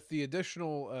with the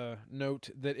additional note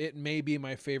that it may be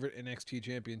my favorite NXT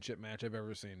Championship match I've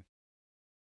ever seen.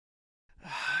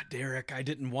 Derrick, I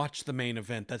didn't watch the main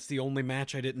event. That's the only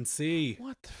match I didn't see.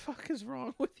 What the fuck is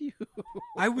wrong with you?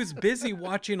 I was busy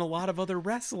watching a lot of other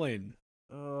wrestling.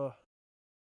 What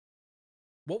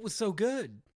was so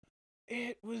good?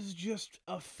 It was just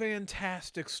a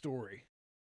fantastic story.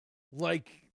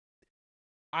 Like,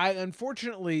 I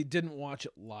unfortunately didn't watch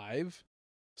it live,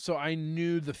 so I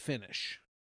knew the finish.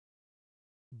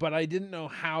 But I didn't know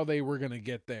how they were going to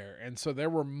get there. And so there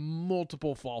were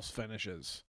multiple false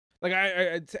finishes. Like,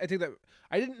 I think that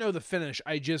I didn't know the finish.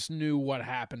 I just knew what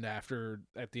happened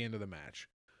at the end of the match.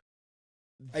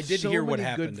 I did hear what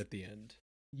happened at the end.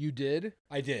 You did?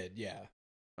 I did, yeah.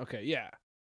 Okay, yeah.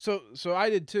 So I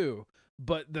did too.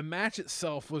 But the match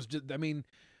itself was just, I mean,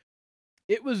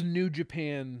 it was New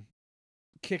Japan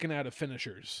kicking out of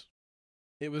finishers.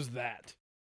 It was that.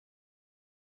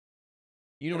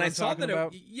 You know what I'm talking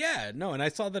about? And I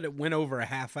saw that it went over a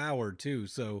half hour too.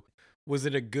 So was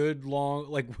it a good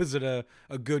was it a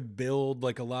good build,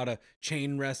 like a lot of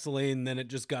chain wrestling, then it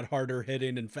just got harder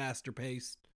hitting and faster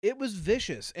paced? It was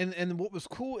vicious. And what was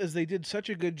cool is they did such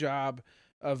a good job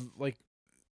of, like,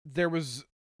 there was,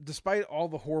 despite all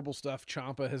the horrible stuff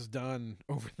Ciampa has done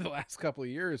over the last couple of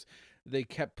years, they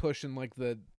kept pushing, like,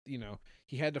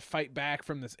 he had to fight back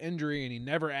from this injury, and he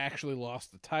never actually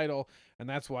lost the title, and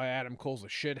that's why Adam Cole's a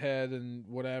shithead and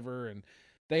whatever. And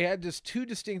they had just two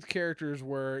distinct characters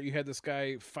where you had this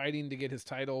guy fighting to get his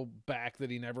title back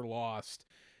that he never lost,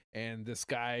 and this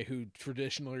guy who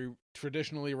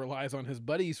traditionally relies on his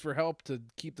buddies for help to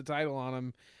keep the title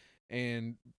on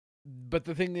him. But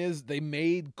the thing is, they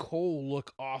made Cole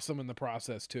look awesome in the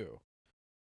process too.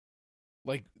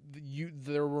 Like,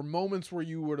 there were moments where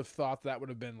you would have thought that would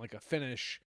have been like a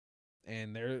finish,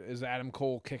 and there is Adam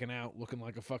Cole kicking out, looking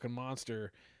like a fucking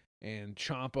monster, and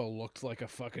Ciampa looked like a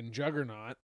fucking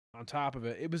juggernaut on top of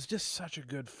it. It was just such a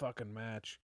good fucking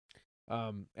match.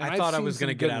 I thought I was going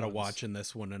to get out of watching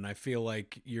this one, and I feel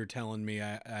like you're telling me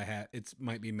it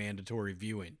might be mandatory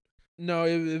viewing. No,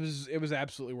 it was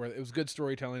absolutely worth it. It was good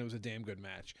storytelling. It was a damn good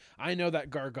match. I know that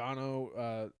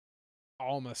Gargano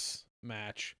Almas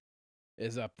match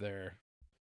is up there,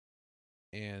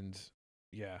 and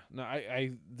yeah, no,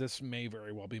 I this may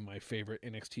very well be my favorite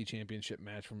NXT Championship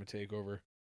match from a Takeover.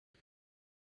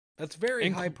 That's very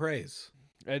high praise.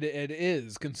 It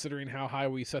is, considering how high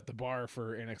we set the bar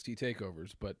for NXT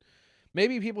Takeovers, but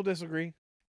maybe people disagree.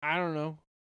 I don't know.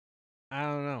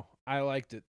 I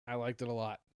liked it. I liked it a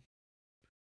lot.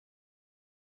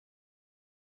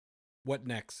 What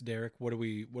next, Derrick? What do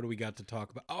we got to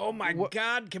talk about? Oh my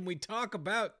God, can we talk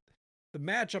about the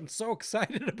match I'm so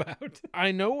excited about?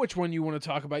 I know which one you want to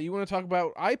talk about. You want to talk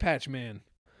about Eye Patch Man.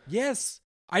 Yes.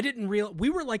 I didn't realize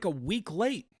we were like a week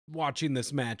late watching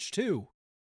this match too.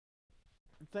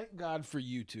 Thank God for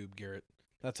YouTube, Garrett.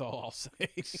 That's all I'll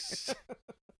say.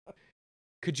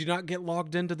 Could you not get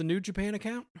logged into the New Japan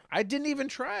account? I didn't even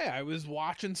try. I was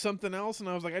watching something else, and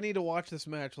I was like, I need to watch this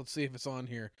match. Let's see if it's on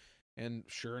here. And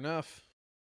sure enough.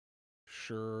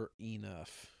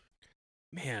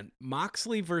 Man,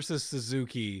 Moxley versus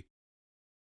Suzuki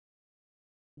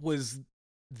was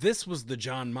the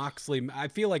John Moxley. I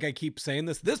feel like I keep saying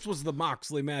this. This was the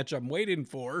Moxley match I'm waiting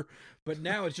for. But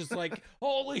now it's just like,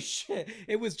 holy shit.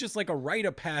 It was just like a rite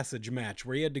of passage match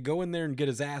where he had to go in there and get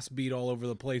his ass beat all over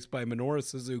the place by Minoru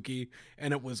Suzuki.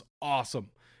 And it was awesome.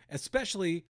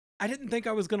 Especially, I didn't think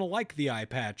I was going to like the eye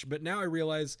patch, but now I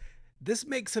realize this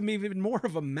makes him even more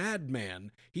of a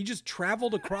madman. He just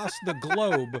traveled across the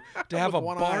globe to have a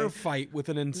bar fight with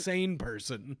an insane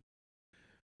person.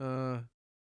 Can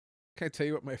I tell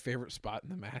you what my favorite spot in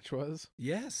the match was?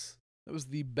 Yes. That was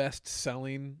the best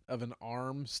selling of an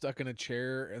arm stuck in a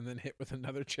chair and then hit with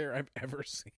another chair I've ever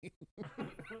seen.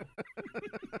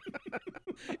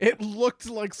 It looked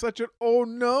like such an, oh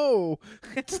no,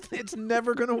 it's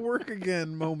never going to work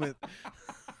again moment.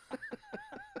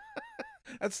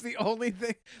 That's the only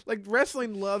thing. Like,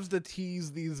 wrestling loves to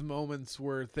tease these moments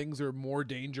where things are more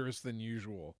dangerous than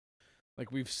usual.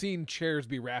 Like, we've seen chairs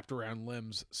be wrapped around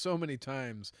limbs so many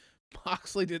times.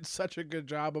 Moxley did such a good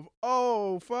job of,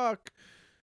 oh, fuck.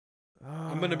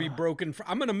 I'm going to be broken.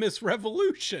 I'm going to miss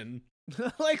Revolution.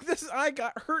 Like this, I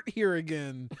got hurt here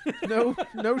again. No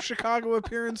Chicago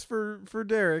appearance for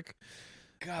Derrick.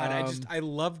 God, I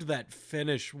loved that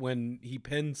finish when he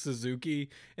pinned Suzuki,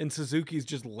 and Suzuki's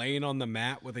just laying on the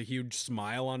mat with a huge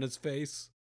smile on his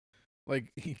face.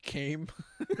 Like he came.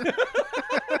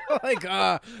 Like,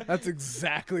 that's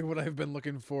exactly what I've been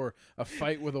looking for. A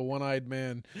fight with a one-eyed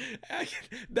man.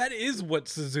 That is what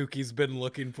Suzuki's been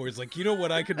looking for. He's like, you know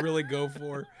what I could really go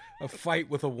for? A fight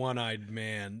with a one-eyed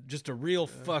man. Just a real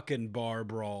fucking bar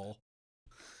brawl.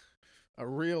 A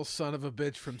real son of a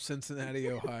bitch from Cincinnati,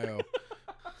 Ohio.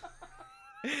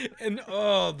 And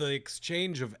the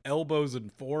exchange of elbows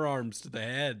and forearms to the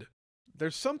head.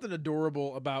 There's something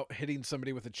adorable about hitting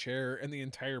somebody with a chair and the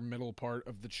entire middle part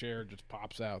of the chair just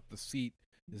pops out. The seat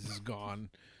is gone.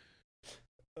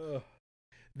 Oh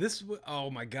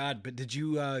my God, but did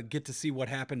you get to see what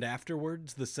happened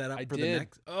afterwards? The setup I for did. the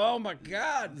next. Oh my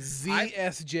God.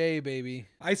 ZSJ, baby.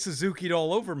 I Suzuki'd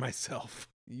all over myself.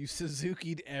 You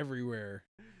Suzuki'd everywhere.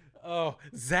 Oh,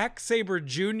 Zack Sabre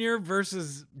Jr.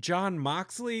 versus John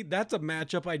Moxley. That's a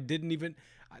matchup I didn't even.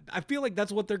 I feel like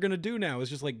that's what they're going to do now. It's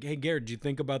just like, hey, Garrett, did you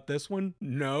think about this one?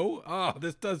 No? Oh,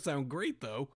 this does sound great,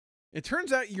 though. It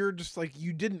turns out you're just like,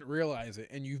 you didn't realize it,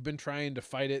 and you've been trying to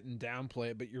fight it and downplay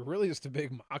it, but you're really just a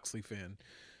big Moxley fan.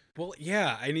 Well,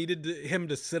 yeah, I needed him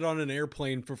to sit on an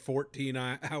airplane for 14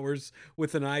 hours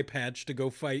with an eye patch to go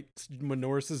fight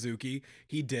Minoru Suzuki.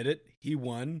 He did it. He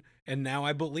won. And now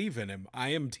I believe in him.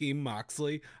 I am Team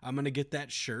Moxley. I'm going to get that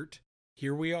shirt.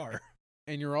 Here we are.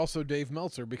 And you're also Dave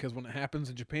Meltzer, because when it happens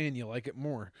in Japan, you like it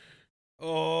more.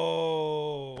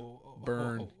 Oh.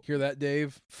 Burn. Hear that,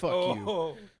 Dave? Fuck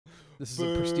you. This is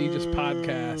a prestigious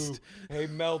podcast. Hey,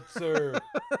 Meltzer.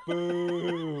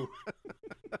 Boo.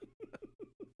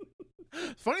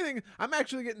 Funny thing, I'm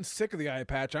actually getting sick of the eye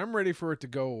patch. I'm ready for it to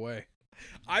go away.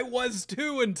 I was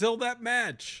too until that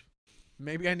match.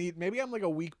 Maybe I'm like a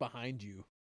week behind you.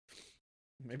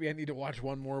 Maybe I need to watch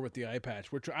one more with the eye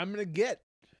patch, which I'm going to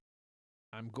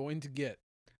get.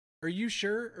 Are you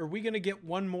sure? Are we going to get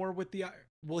one more with the eye?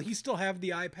 Will he still have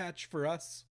the eye patch for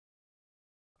us?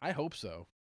 I hope so.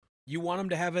 You want him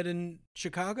to have it in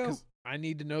Chicago? I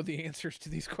need to know the answers to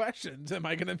these questions. Am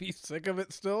I going to be sick of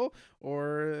it still?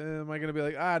 Or am I going to be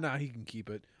like, nah, he can keep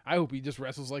it. I hope he just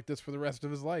wrestles like this for the rest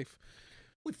of his life.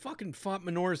 We fucking fought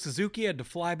Minoru Suzuki, had to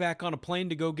fly back on a plane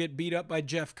to go get beat up by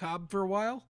Jeff Cobb for a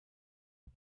while.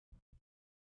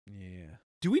 Yeah.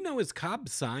 Do we know is Cobb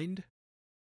signed?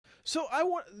 So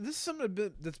this is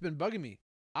something that's been bugging me.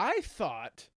 I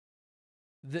thought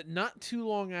that not too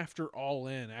long after All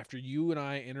In, after you and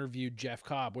I interviewed Jeff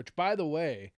Cobb, which, by the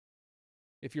way,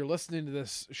 if you're listening to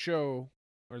this show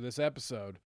or this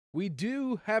episode, we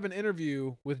do have an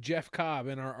interview with Jeff Cobb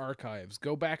in our archives.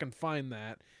 Go back and find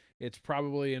that. It's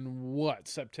probably in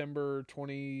September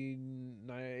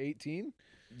 2018?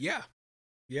 Yeah.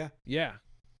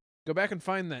 Go back and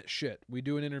find that shit. We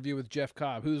do an interview with Jeff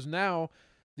Cobb, who's now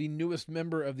the newest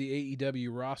member of the AEW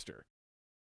roster.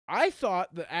 I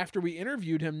thought that after we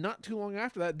interviewed him, not too long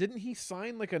after that, didn't he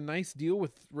sign like a nice deal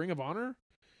with Ring of Honor?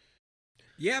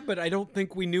 Yeah, but I don't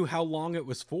think we knew how long it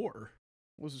was for.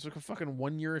 Was it like a fucking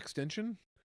 1-year extension?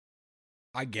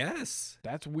 I guess.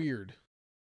 That's weird.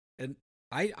 And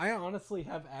I honestly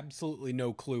have absolutely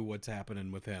no clue what's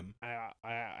happening with him. I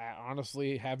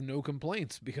honestly have no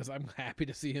complaints because I'm happy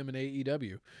to see him in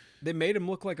AEW. They made him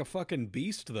look like a fucking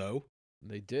beast, though.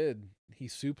 They did. He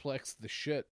suplexed the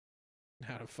shit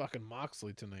out of fucking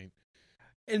Moxley tonight.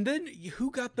 And then who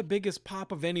got the biggest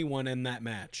pop of anyone in that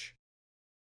match?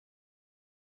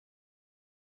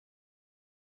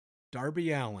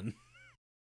 Darby Allin.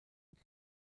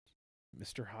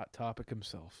 Mr. Hot Topic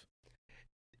himself.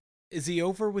 Is he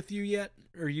over with you yet?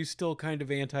 Or are you still kind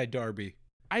of anti-Darby?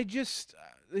 I just,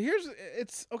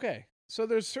 it's okay. So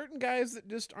there's certain guys that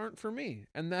just aren't for me,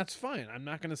 and that's fine. I'm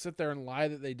not going to sit there and lie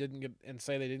that they didn't get, and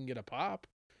say they didn't get a pop.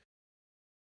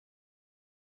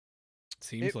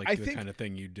 Seems like the kind of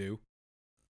thing you do.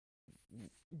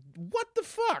 What the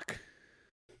fuck?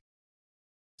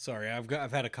 Sorry,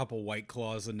 I've had a couple White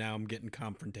Claws and now I'm getting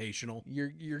confrontational.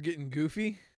 You're getting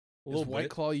goofy? A little bit. White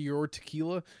Claw your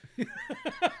tequila?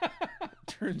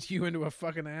 Turns you into a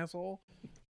fucking asshole?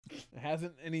 It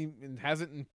hasn't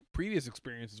in previous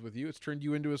experiences with you. It's turned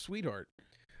you into a sweetheart.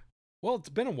 Well, it's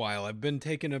been a while. I've been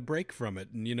taking a break from it.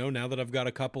 And, now that I've got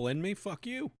a couple in me, fuck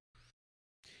you.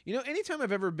 Anytime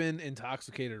I've ever been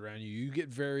intoxicated around you, you get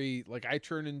very, like, I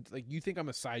turn into, like, you think I'm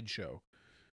a sideshow.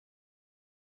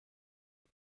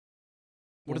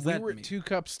 What does that mean? We were at 2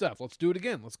 Cup Stuff. Let's do it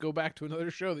again. Let's go back to another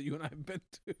show that you and I have been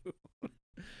to.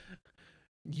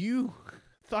 You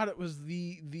thought it was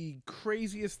the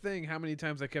craziest thing how many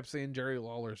times I kept saying Jerry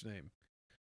Lawler's name.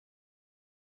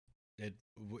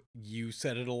 You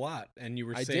said it a lot, and you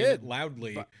were I saying did, it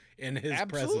loudly but in his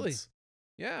absolutely. presence.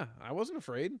 Yeah, I wasn't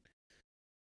afraid.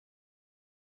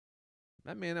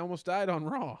 That man almost died on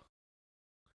Raw.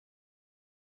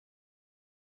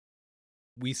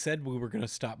 We said we were going to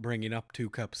stop bringing up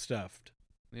 2-Cup Stuffed.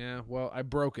 Yeah, well, I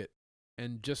broke it.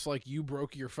 And just like you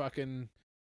broke your fucking,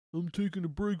 I'm taking a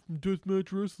break from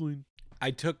deathmatch wrestling.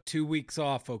 I took 2 weeks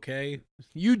off, okay?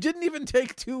 You didn't even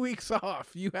take 2 weeks off.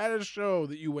 You had a show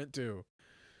that you went to.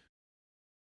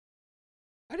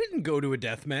 I didn't go to a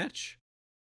death match.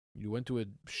 You went to a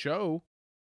show,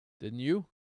 didn't you?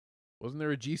 Wasn't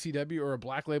there a GCW or a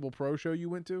Black Label Pro show you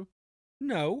went to?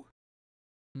 No.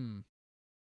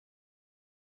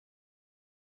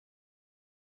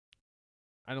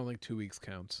 I don't think 2 weeks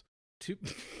counts. Two...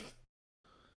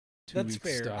 2 That's weeks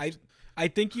fair. stuffed. I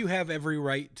think you have every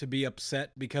right to be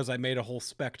upset because I made a whole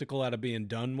spectacle out of being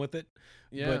done with it.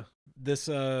 Yeah. But this,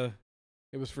 it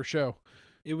was for show.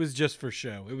 It was just for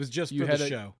show. It was just You for had the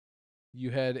show.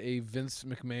 You had a Vince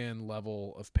McMahon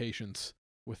level of patience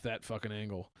with that fucking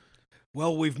angle.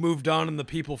 Well, we've moved on and the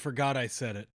people forgot I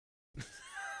said it.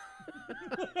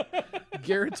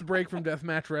 Garrett's break from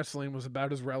deathmatch wrestling was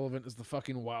about as relevant as the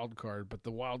fucking wild card, but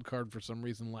the wild card for some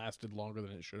reason lasted longer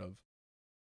than it should have.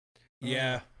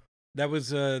 Yeah. That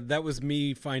was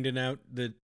me finding out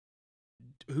that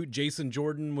Jason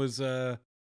Jordan was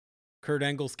Kurt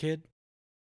Angle's kid.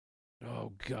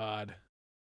 Oh God.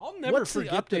 I'll never What's the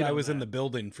forget that update I on was in that? the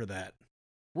building for that.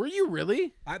 Were you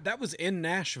really? That was in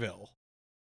Nashville.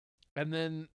 And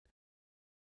then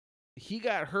he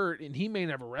got hurt, and he may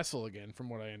never wrestle again, from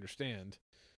what I understand.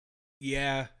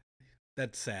 Yeah,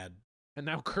 that's sad. And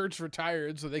now Kurt's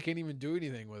retired, so they can't even do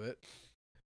anything with it.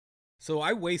 So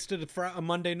I wasted a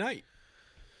Monday night.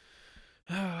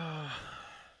 A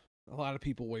lot of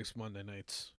people waste Monday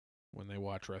nights when they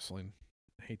watch wrestling.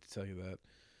 I hate to tell you that.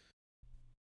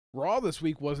 Raw this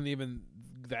week wasn't even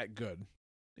that good.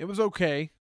 It was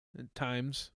okay at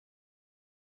times,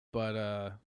 but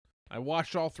I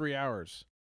watched all 3 hours,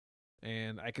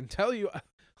 and I can tell you,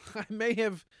 I may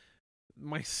have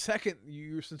my second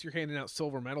year since you're handing out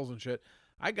silver medals and shit.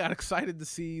 I got excited to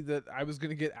see that I was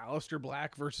going to get Aleister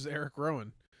Black versus Eric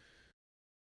Rowan.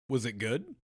 Was it good?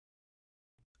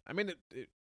 I mean,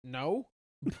 no,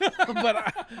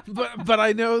 but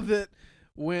I know that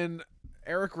when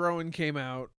Eric Rowan came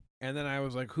out, and then I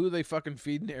was like, who are they fucking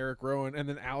feeding to Eric Rowan? And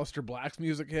then Aleister Black's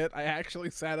music hit. I actually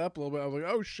sat up a little bit. I was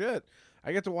like, oh shit,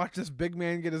 I get to watch this big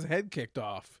man get his head kicked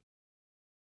off.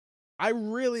 I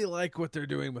really like what they're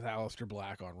doing with Aleister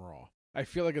Black on Raw. I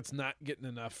feel like it's not getting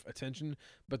enough attention,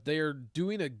 but they are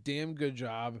doing a damn good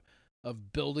job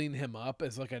of building him up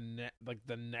as like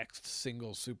the next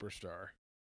single superstar.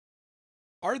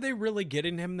 Are they really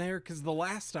getting him there? Because the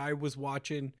last I was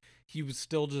watching, he was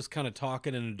still just kind of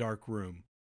talking in a dark room.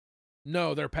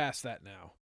 No, they're past that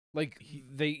now. Like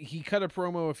he cut a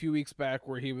promo a few weeks back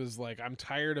where he was like, I'm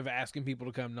tired of asking people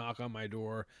to come knock on my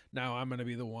door. Now I'm going to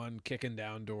be the one kicking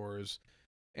down doors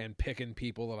and picking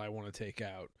people that I want to take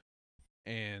out.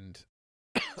 And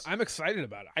I'm excited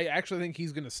about it. I actually think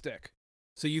he's going to stick.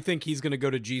 So you think he's going to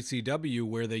go to GCW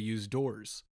where they use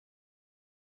doors?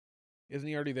 Isn't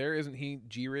he already there? Isn't he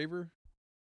G-Raver?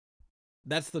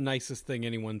 That's the nicest thing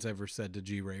anyone's ever said to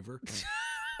G-Raver.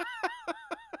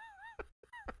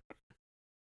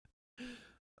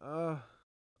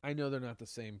 I know they're not the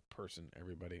same person,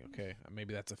 everybody, okay?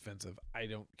 Maybe that's offensive. I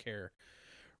don't care.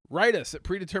 Write us at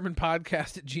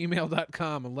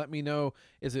predeterminedpodcast@gmail.com and let me know,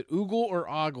 is it Oogle or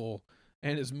Ogle?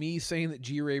 And is me saying that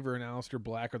G-Raver and Aleister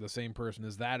Black are the same person,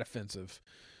 is that offensive?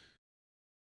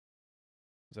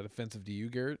 Is that offensive to you,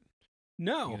 Garrett?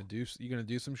 No. You gonna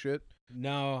do some shit?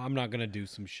 No, I'm not gonna do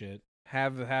some shit.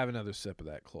 Have another sip of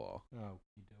that claw. Oh,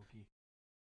 dokey.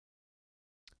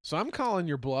 So I'm calling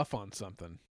your bluff on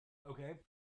something. Okay.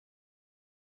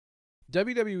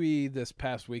 WWE this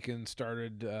past weekend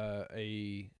started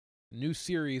a new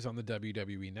series on the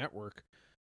WWE Network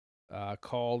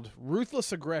called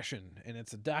Ruthless Aggression, and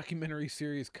it's a documentary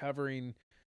series covering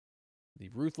the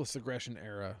Ruthless Aggression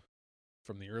era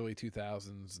from the early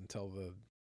 2000s until the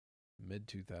mid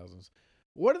 2000s.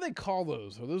 What do they call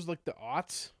those? Are those like the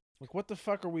aughts? Like, what the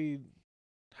fuck are we?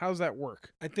 How's that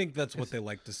work? I think that's what they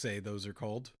like to say those are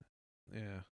called.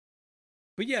 Yeah.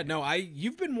 But yeah, no,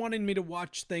 you've been wanting me to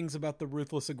watch things about the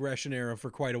Ruthless Aggression era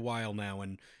for quite a while now,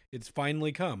 and it's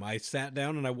finally come. I sat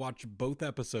down and I watched both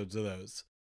episodes of those.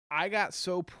 I got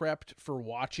so prepped for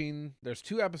watching. There's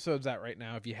 2 episodes out right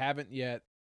now. If you haven't yet,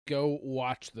 go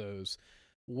watch those.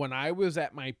 When I was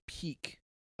at my peak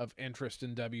of interest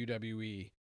in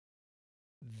WWE,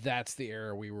 that's the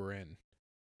era we were in.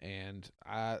 And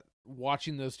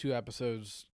watching those 2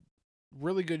 episodes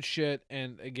really good shit,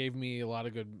 and it gave me a lot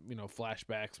of good,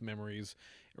 flashbacks, memories.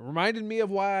 It reminded me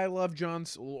of why I loved John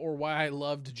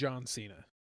Cena,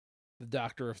 the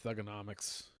doctor of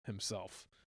thugonomics himself.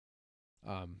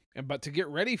 But to get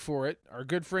ready for it, our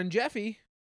good friend Jeffy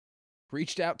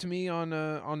reached out to me on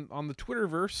the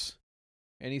Twitterverse,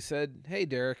 and he said, "Hey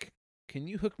Derrick, can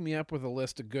you hook me up with a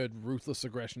list of good Ruthless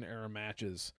Aggression era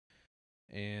matches?"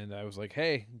 And I was like,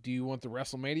 "Hey, do you want the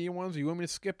WrestleMania ones, or you want me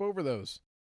to skip over those?"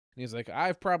 And he's like,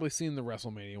 "I've probably seen the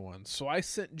WrestleMania ones." So I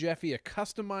sent Jeffy a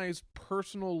customized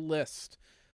personal list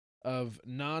of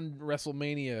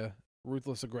non-WrestleMania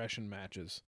Ruthless Aggression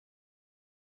matches.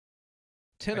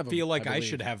 10 of them. I feel like I believe.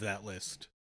 should have that list.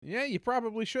 Yeah, you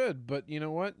probably should, but you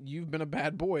know what? You've been a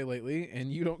bad boy lately,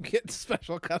 and you don't get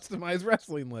special customized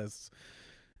wrestling lists.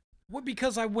 Well,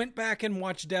 because I went back and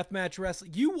watched deathmatch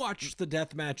wrestling. You watched the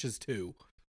death matches too.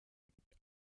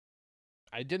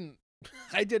 I didn't.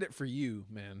 I did it for you,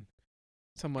 man.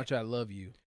 That's how much I love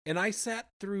you. And I sat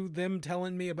through them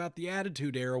telling me about the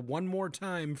Attitude Era one more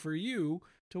time for you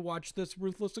to watch this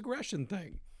Ruthless Aggression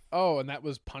thing. Oh, and that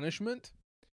was punishment?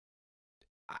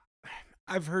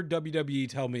 I've heard WWE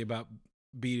tell me about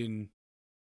beating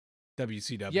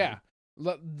WCW. Yeah.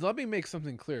 Let me make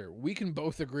something clear. We can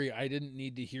both agree I didn't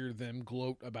need to hear them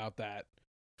gloat about that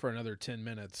for another 10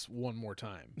 minutes one more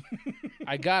time.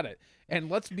 I got it.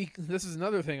 And this is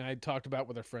another thing I talked about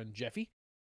with our friend Jeffy.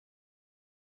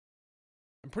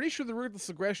 I'm pretty sure the Ruthless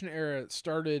Aggression era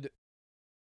started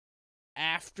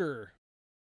after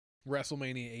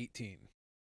WrestleMania 18.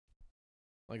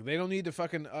 Like, they don't need to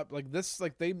fucking up like this.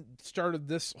 Like, they started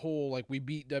this whole we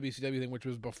beat WCW thing, which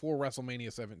was before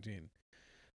WrestleMania 17.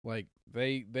 Like,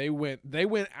 they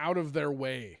went out of their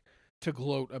way to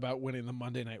gloat about winning the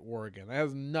Monday Night War again. That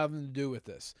has nothing to do with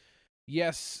this.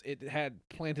 Yes, it had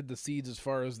planted the seeds as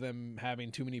far as them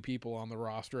having too many people on the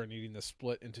roster and needing to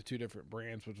split into two different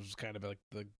brands, which was kind of like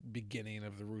the beginning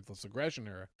of the Ruthless Aggression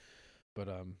era. But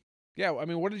yeah, I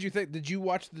mean, what did you think? Did you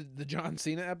watch the John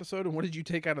Cena episode, and what did you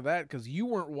take out of that? Because you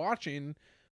weren't watching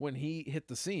when he hit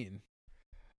the scene.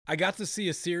 I got to see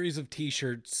a series of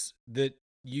T-shirts that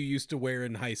you used to wear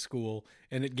in high school,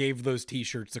 and it gave those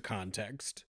T-shirts a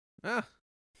context. I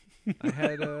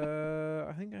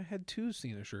think I had 2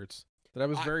 Cena shirts that I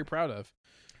was very proud of.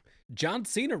 John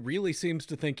Cena really seems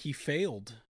to think he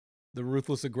failed the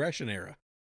Ruthless Aggression era.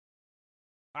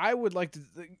 I would like to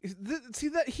see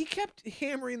that he kept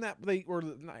hammering that, or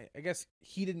I guess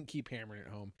he didn't keep hammering it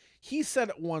home. He said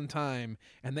it one time,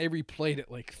 and they replayed it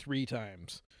 3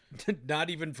 times. Not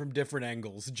even from different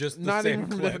angles, just the not same even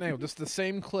from clip. different angles, just the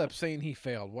same clip saying he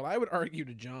failed. What I would argue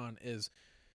to John is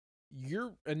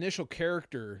your initial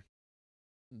character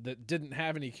that didn't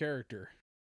have any character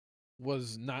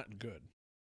was not good.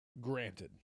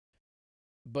 Granted.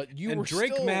 But you were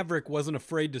Drake still... Maverick wasn't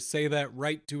afraid to say that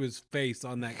right to his face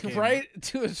on that camera. Right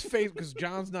to his face, because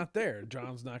John's not there.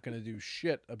 John's not going to do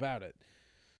shit about it.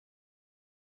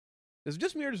 Is it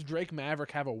just me, or does Drake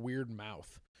Maverick have a weird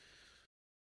mouth?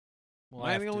 Am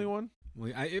I the only one?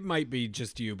 Well, it might be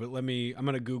just you, but I'm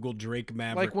going to Google Drake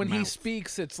Maverick Like when mouth. he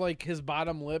speaks, it's like his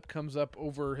bottom lip comes up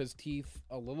over his teeth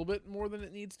a little bit more than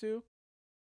it needs to.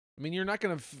 I mean, you're not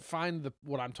going to find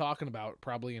what I'm talking about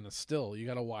probably in a still. You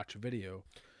got to watch a video.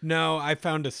 No, I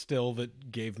found a still that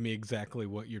gave me exactly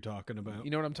what you're talking about.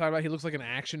 You know what I'm talking about? He looks like an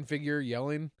action figure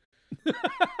yelling.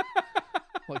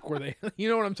 Like, where they... You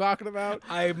know what I'm talking about?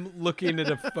 I'm looking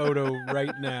at a photo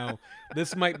right now.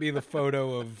 This might be the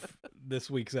photo of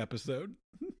this week's episode.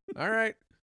 All right.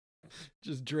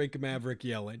 Just Drake Maverick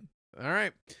yelling. All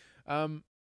right.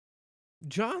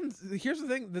 John, here's the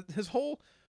thing. His whole...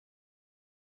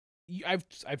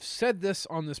 I've said this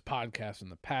on this podcast in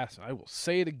the past, and I will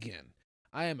say it again.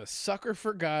 I am a sucker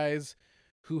for guys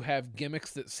who have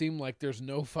gimmicks that seem like there's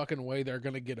no fucking way they're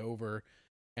going to get over,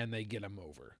 and they get them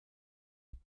over.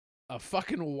 A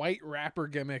fucking white rapper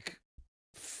gimmick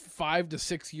 5 to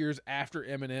 6 years after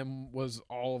Eminem was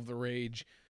all of the rage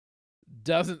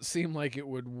doesn't seem like it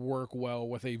would work well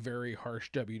with a very harsh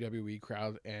WWE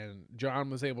crowd, and John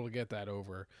was able to get that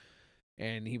over.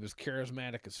 And he was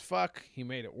charismatic as fuck. He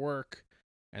made it work.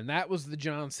 And that was the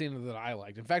John Cena that I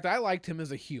liked. In fact, I liked him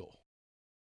as a heel.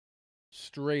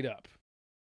 Straight up.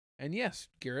 And yes,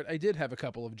 Garrett, I did have a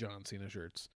couple of John Cena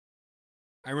shirts.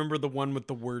 I remember the one with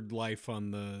the word life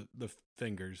on the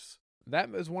fingers.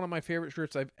 That is one of my favorite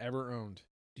shirts I've ever owned.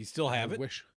 Do you still have it?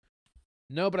 Wish.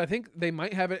 No, but I think they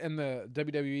might have it in the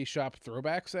WWE shop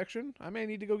throwback section. I may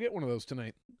need to go get one of those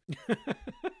tonight.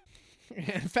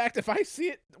 In fact, if I see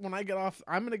it when I get off,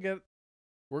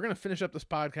 we're going to finish up this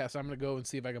podcast. I'm going to go and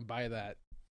see if I can buy that.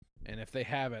 And if they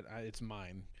have it, it's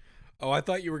mine. Oh, I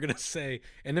thought you were going to say,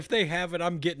 and if they have it,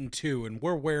 I'm getting 2, and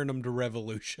we're wearing them to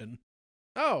Revolution.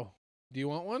 Oh, do you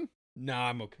want one? Nah,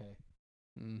 I'm okay.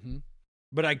 Mm-hmm.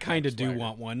 But I kind of do Swagger.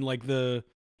 want one, like the...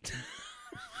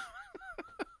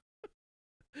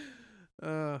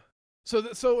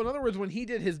 So in other words, when he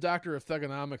did his Doctor of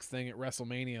Thugonomics thing at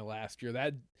WrestleMania last year,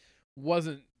 that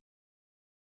wasn't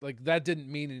like that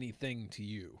didn't mean anything to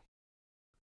you.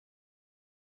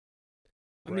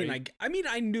 Right? I mean,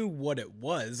 I knew what it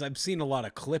was. I've seen a lot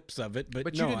of clips of it,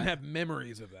 but you no, didn't have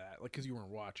memories of that, like because you weren't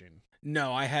watching.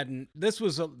 No, I hadn't. This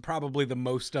was probably the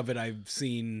most of it I've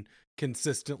seen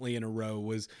consistently in a row.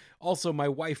 Was also my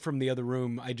wife from the other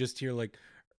room. I just hear like,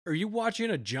 "Are you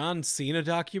watching a John Cena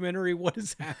documentary? What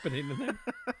is happening?" And then,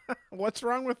 what's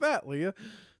wrong with that, Leah?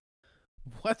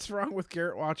 What's wrong with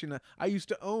Garrett watching that? I used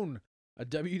to own a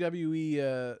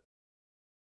WWE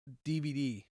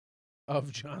DVD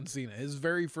of John Cena. His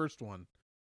very first one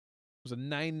was a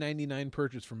 $9.99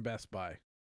 purchase from Best Buy,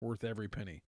 worth every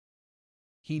penny.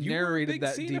 He narrated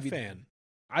that Cena DVD. Fan.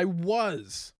 I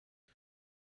was,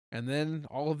 and then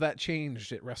all of that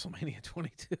changed at WrestleMania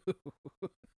 22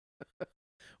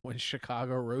 when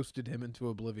Chicago roasted him into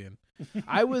oblivion.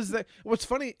 I was there. What's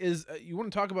funny is you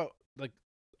want to talk about like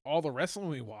all the wrestling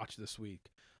we watched this week.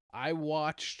 I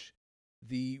watched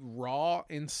the Raw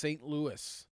in St.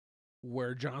 Louis,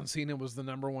 where John Cena was the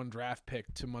 #1 draft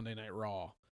pick to Monday Night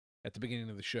Raw at the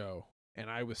beginning of the show. And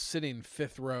I was sitting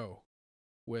 5th row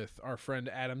with our friend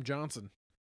Adam Johnson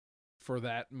for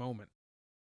that moment.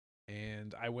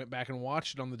 And I went back and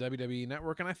watched it on the WWE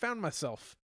Network, and I found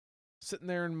myself sitting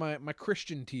there in my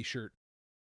Christian t-shirt.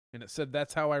 And it said,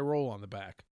 "That's how I roll" on the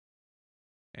back.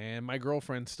 And my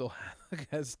girlfriend still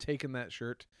has taken that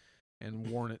shirt and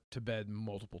worn it to bed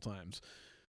multiple times.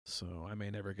 So I may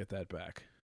never get that back.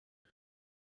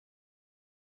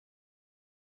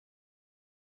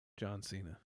 John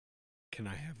Cena. Can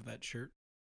I have that shirt?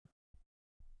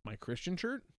 My Christian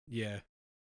shirt? Yeah.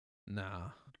 Nah.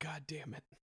 God damn it.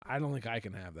 I don't think I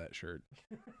can have that shirt.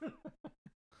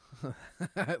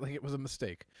 Like it was a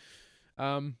mistake.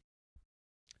 Garrett,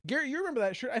 you remember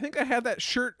that shirt? I think I had that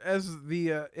shirt as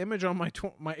the image on my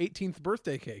 18th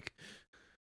birthday cake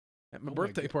at my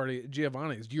birthday party at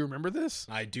Giovanni's. Do you remember this?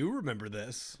 I do remember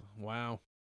this. Wow.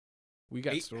 We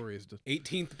got stories.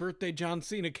 18th birthday John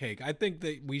Cena cake. I think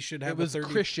that we should have it was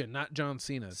Christian, not John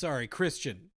Cena. Sorry,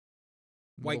 Christian.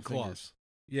 White Claws.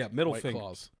 Yeah, middle finger.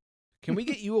 Claws. Can we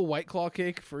get you a White Claw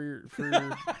cake for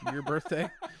your birthday?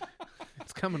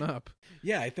 It's coming up.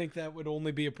 Yeah, I think that would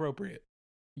only be appropriate.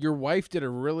 Your wife did a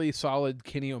really solid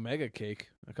Kenny Omega cake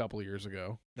a couple of years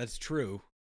ago. That's true.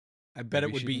 I bet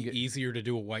it would be easier to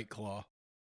do a White Claw.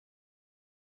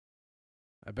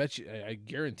 I bet you. I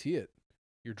guarantee it.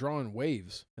 You're drawing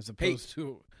waves as opposed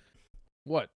to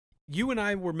what? You and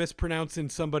I were mispronouncing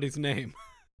somebody's name.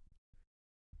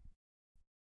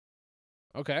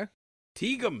 Okay.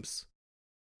 Tegums.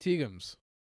 Tegums.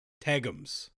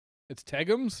 Tegums. It's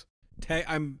Tegums?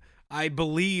 I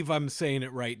believe I'm saying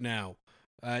it right now.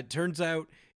 It turns out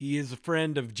he is a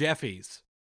friend of Jeffy's.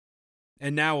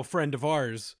 And now a friend of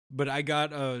ours. But I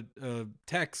got a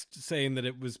text saying that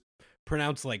it was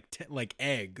pronounced like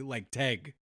egg, like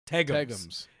Tegums.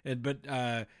 Tegums.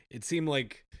 But it seemed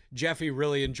like Jeffy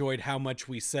really enjoyed how much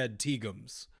we said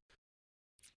Tegums.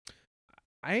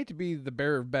 I hate to be the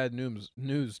bearer of bad news,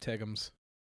 Tegums.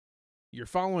 You're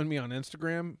following me on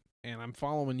Instagram, and I'm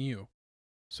following you.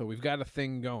 So we've got a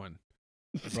thing going.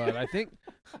 But I think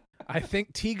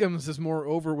Tegums is more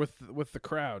over with the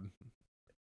crowd.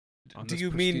 Do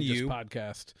you mean you?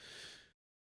 Podcast.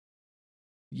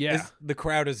 Yeah. The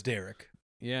crowd is Derrick.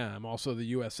 Yeah, I'm also the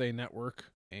USA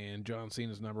Network and John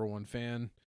Cena's #1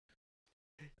 fan.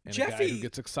 And Jeffy, a guy who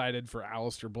gets excited for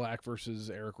Aleister Black versus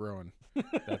Eric Rowan.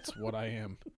 That's what I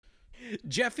am.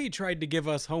 Jeffy tried to give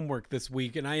us homework this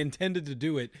week, and I intended to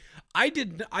do it. I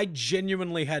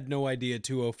genuinely had no idea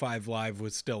 205 Live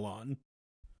was still on.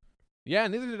 Yeah,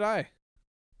 neither did I.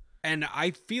 And I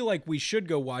feel like we should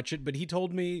go watch it, but he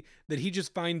told me that he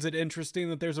just finds it interesting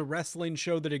that there's a wrestling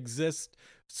show that exists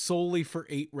solely for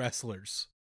 8 wrestlers.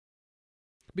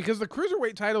 Because the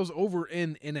Cruiserweight title's over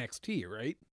in NXT,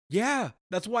 right? Yeah,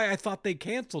 that's why I thought they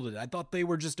canceled it. I thought they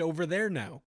were just over there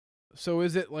now. So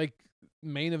is it like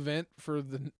main event for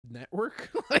the network?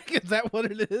 Like, is that what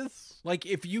it is? Like,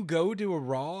 if you go to a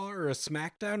Raw or a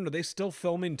SmackDown, are they still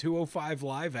filming 205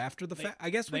 Live after the fact? I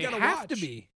guess we gotta watch. They have to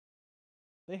be.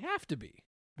 They have to be.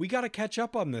 We gotta catch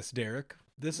up on this, Derrick.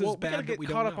 This is bad that we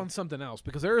don't know. Caught up on something else,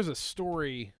 because there is a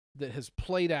story that has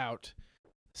played out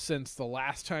since the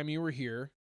last time you were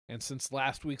here and since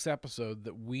last week's episode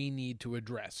that we need to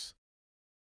address.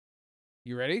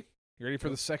 You ready? You ready for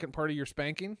the second part of your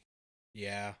spanking?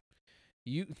 Yeah.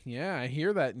 Yeah, I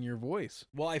hear that in your voice.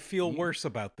 Well, I feel worse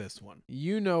about this one.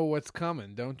 You know what's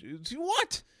coming, don't you?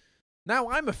 What?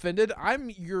 Now I'm offended. I'm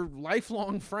your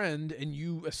lifelong friend, and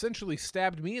you essentially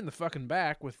stabbed me in the fucking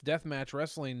back with deathmatch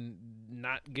wrestling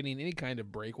not getting any kind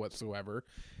of break whatsoever.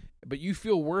 But you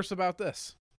feel worse about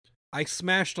this. I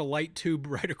smashed a light tube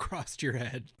right across your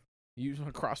head. You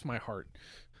across my heart.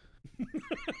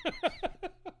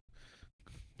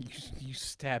 You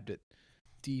stabbed it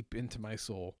deep into my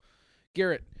soul.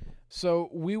 Garrett, so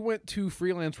we went to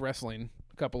Freelance Wrestling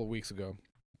a couple of weeks ago,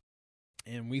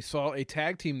 and we saw a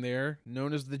tag team there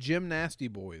known as the Gym Nasty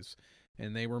Boys,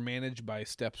 and they were managed by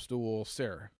Stepstool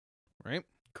Sarah, right?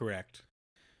 Correct.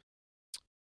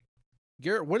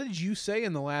 Garrett, what did you say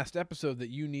in the last episode that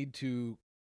you need to,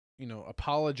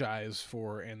 apologize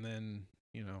for and then,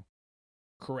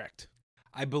 correct?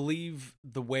 I believe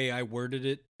the way I worded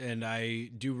it, and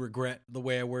I do regret the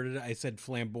way I worded it. I said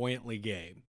flamboyantly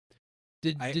gay.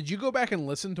 Did you go back and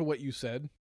listen to what you said?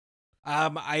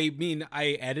 I mean,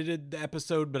 I edited the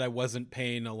episode, but I wasn't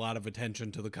paying a lot of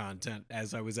attention to the content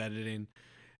as I was editing.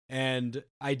 And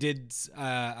I did,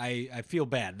 I feel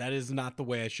bad. That is not the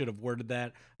way I should have worded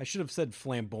that. I should have said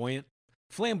flamboyant.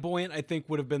 Flamboyant, I think,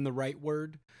 would have been the right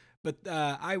word. But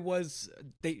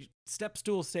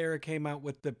Stepstool Sarah came out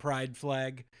with the pride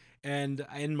flag. And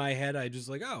in my head, I just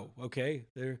like, oh, okay,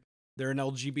 they're an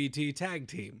LGBT tag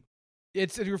team.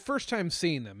 It's your first time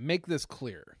seeing them. Make this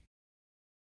clear.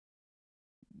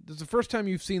 This is the first time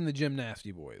you've seen the Gym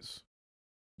Nasty Boys.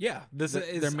 Yeah,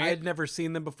 I had never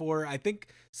seen them before. I think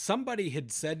somebody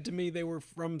had said to me they were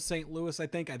from St. Louis, I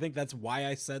think that's why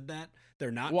I said that.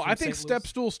 They're not. Well, from I think St. Louis.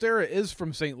 Stepstool Sarah is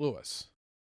from St. Louis.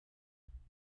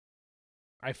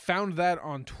 I found that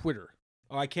on Twitter.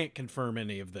 Oh, I can't confirm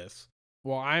any of this.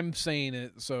 Well, I'm saying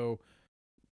it, so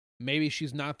maybe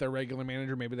she's not their regular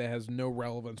manager. Maybe that has no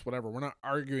relevance, whatever. We're not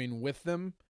arguing with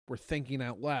them. We're thinking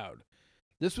out loud.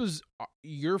 This was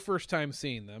your first time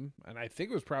seeing them, and I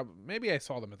think it was maybe I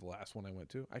saw them at the last one I went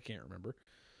to. I can't remember.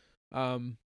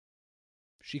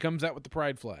 She comes out with the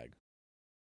pride flag.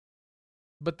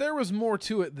 But there was more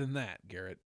to it than that,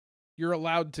 Garrett. You're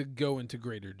allowed to go into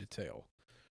greater detail.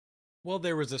 Well,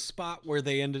 there was a spot where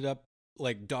they ended up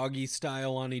like doggy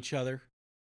style on each other.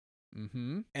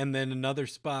 Mm-hmm. And then another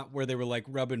spot where they were like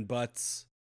rubbing butts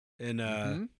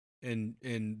and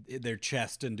in their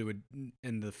chest in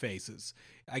the faces.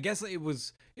 I guess it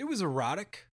was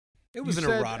erotic. It was an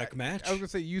erotic match. I was gonna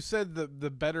say, you said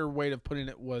the better way of putting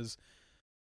it was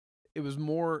it was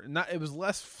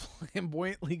less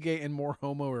flamboyantly gay and more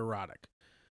homoerotic.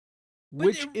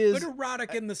 But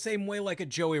erotic in the same way like a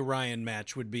Joey Ryan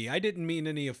match would be. I didn't mean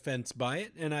any offense by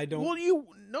it, and I don't.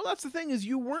 Well, that's the thing is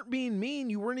you weren't being mean.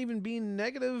 You weren't even being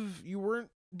negative. You weren't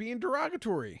being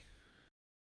derogatory.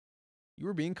 You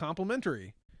were being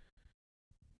complimentary.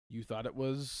 You thought it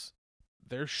was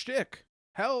their shtick.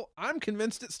 Hell, I'm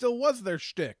convinced it still was their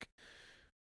shtick.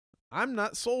 I'm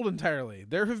not sold entirely.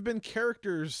 There have been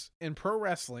characters in pro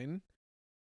wrestling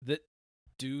that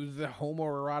do the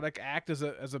homoerotic act as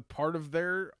a part of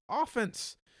their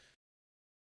offense.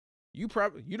 You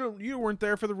weren't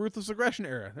there for the Ruthless Aggression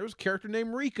era. There was a character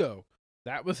named Rico.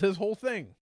 That was his whole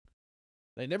thing.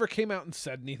 They never came out and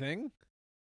said anything.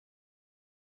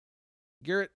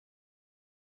 Garrett,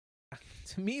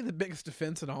 to me, the biggest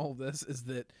offense in all of this is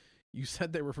that you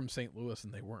said they were from St. Louis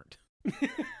and they weren't.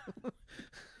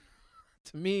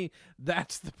 To me,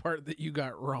 that's the part that you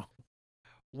got wrong.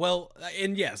 Well,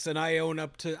 and yes, and I own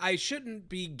up to, I shouldn't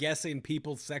be guessing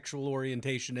people's sexual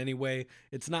orientation anyway.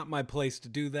 It's not my place to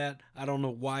do that. I don't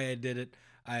know why I did it.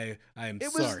 I am sorry.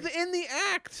 It was in the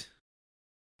act.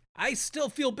 I still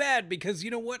feel bad because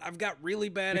you know what? I've got really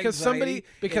bad anxiety.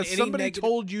 Because somebody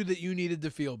told you that you needed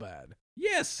to feel bad.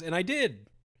 Yes, and I did.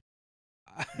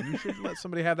 You should let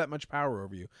somebody have that much power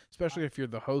over you, especially if you're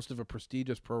the host of a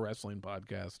prestigious pro wrestling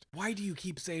podcast. Why do you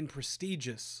keep saying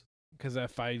prestigious? Because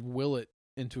if I will it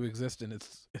into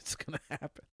existence, it's going to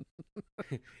happen.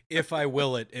 If I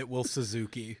will it, it will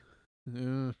Suzuki.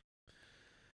 I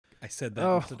said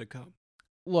that instead of come.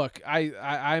 Look,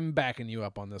 I'm backing you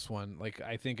up on this one. Like,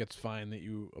 I think it's fine that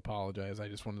you apologize. I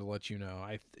just wanted to let you know.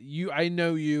 I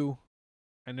know you.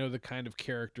 I know the kind of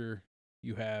character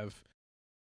you have.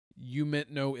 You meant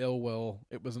no ill will.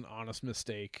 It was an honest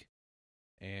mistake.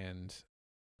 And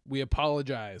we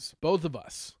apologize, both of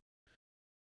us,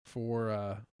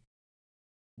 for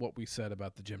what we said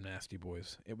about the Gym Nasty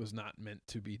Boys. It was not meant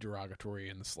to be derogatory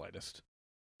in the slightest.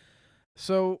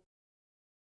 So,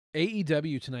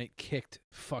 AEW tonight kicked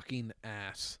fucking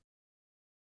ass.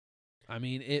 I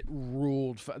mean, it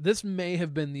ruled. This may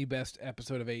have been the best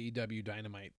episode of AEW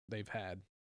Dynamite they've had.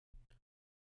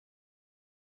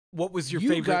 What was your You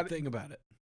favorite got- thing about it?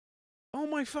 Oh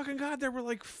my fucking God, there were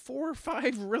like 4 or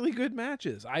 5 really good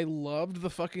matches. I loved the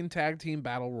fucking tag team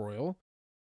battle royal.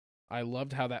 I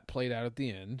loved how that played out at the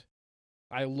end.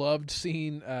 I loved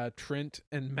seeing Trent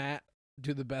and Matt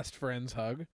do the best friends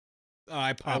hug. Oh,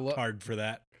 I popped hard for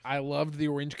that. I loved the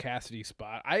Orange Cassidy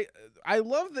spot. I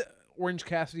love that Orange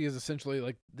Cassidy is essentially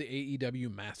like the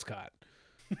AEW mascot.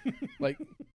 Like,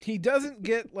 he doesn't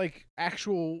get like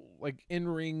actual like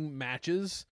in-ring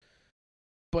matches,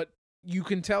 but you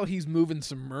can tell he's moving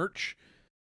some merch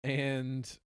and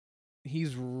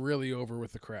he's really over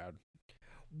with the crowd.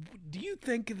 Do you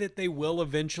think that they will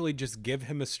eventually just give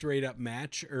him a straight up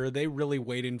match, or are they really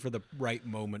waiting for the right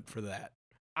moment for that?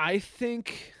 I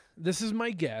think, this is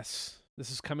my guess, this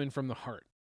is coming from the heart,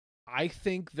 I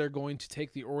think they're going to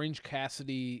take the Orange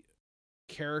Cassidy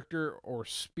character or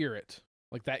spirit,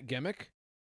 like that gimmick,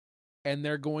 and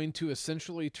they're going to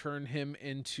essentially turn him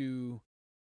into,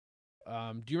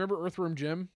 do you remember Earthworm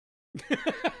Jim?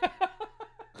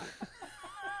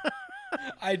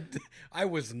 I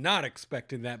was not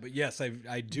expecting that, but yes, I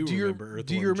do remember Earthworm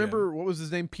Do you remember Jim. what was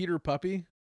his name? Peter Puppy?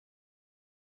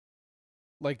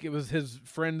 Like, it was his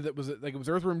friend that was like, it was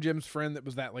Earthworm Jim's friend that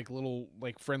was that like little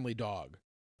like friendly dog.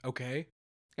 Okay.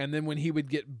 And then when he would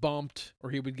get bumped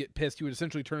or he would get pissed, he would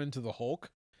essentially turn into the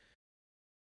Hulk.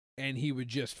 And he would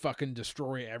just fucking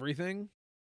destroy everything.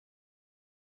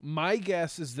 My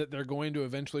guess is that they're going to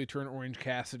eventually turn Orange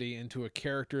Cassidy into a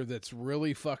character that's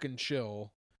really fucking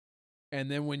chill. And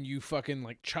then when you fucking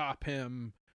like chop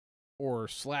him or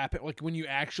slap it, like when you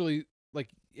actually like,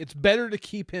 it's better to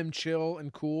keep him chill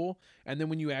and cool. And then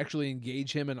when you actually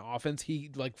engage him in offense, he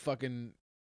like fucking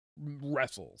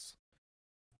wrestles.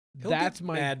 He'll get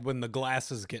mad when the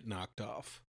glasses get knocked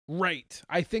off. Right.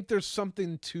 I think there's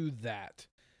something to that.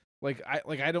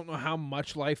 I don't know how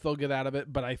much life they'll get out of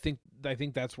it, but I think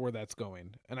that's where that's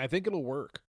going. And I think it'll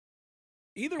work.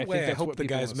 Either way, I hope the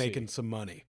guy's making some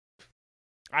money.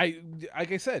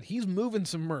 Like I said, he's moving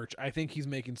some merch. I think he's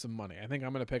making some money. I think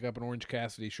I'm going to pick up an Orange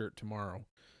Cassidy shirt tomorrow.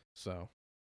 So,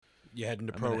 you heading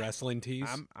to Pro Wrestling Tees?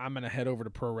 I'm going to head over to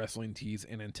Pro Wrestling Tees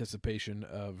in anticipation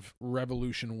of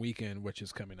Revolution Weekend, which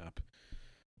is coming up.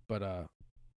 But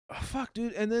fuck,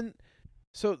 dude. And then,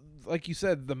 so like you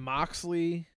said, the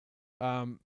Moxley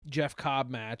Jeff Cobb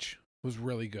match was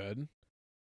really good.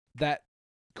 That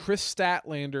Chris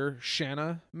Statlander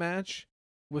Shanna match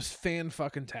was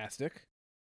fan-fucking-tastic.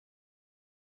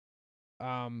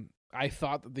 I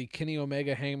thought that the Kenny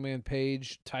Omega Hangman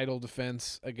Page title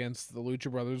defense against the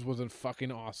Lucha Brothers was a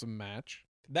fucking awesome match.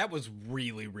 That was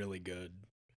really, really good.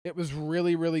 It was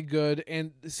really, really good.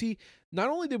 And see, not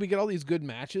only did we get all these good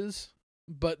matches,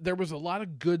 but there was a lot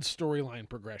of good storyline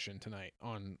progression tonight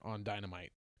on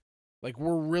Dynamite. Like,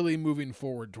 we're really moving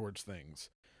forward towards things.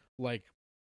 Like,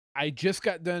 I just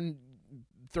got done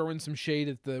throwing some shade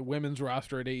at the women's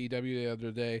roster at AEW the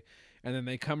other day, and then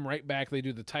they come right back. They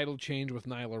do the title change with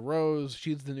Nyla Rose.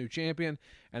 She's the new champion.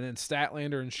 And then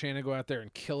Statlander and Shanna go out there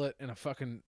and kill it in a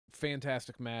fucking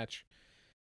fantastic match.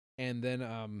 And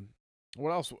then,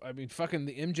 what else? I mean, fucking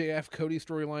the MJF Cody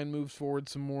storyline moves forward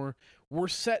some more. We're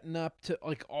setting up to,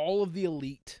 like, all of the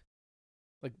elite,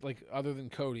 like other than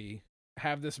Cody,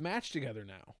 have this match together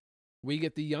now. We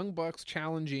get the Young Bucks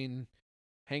challenging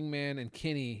Hangman and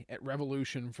Kenny at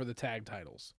Revolution for the tag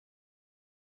titles.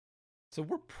 So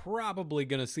we're probably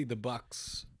going to see the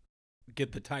Bucks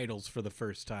get the titles for the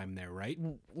first time there, right?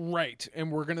 Right.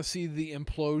 And we're going to see the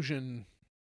implosion,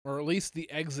 or at least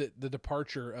the exit, the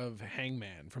departure of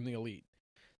Hangman from the Elite.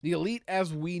 The Elite,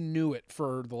 as we knew it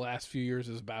for the last few years,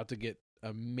 is about to get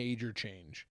a major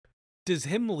change. Does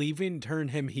him leaving turn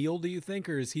him heel, do you think?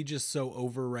 Or is he just so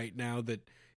over right now that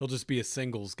he'll just be a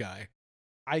singles guy?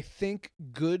 I think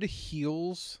good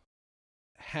heels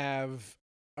have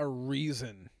a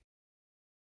reason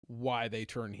why they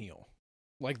turn heel.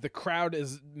 Like, the crowd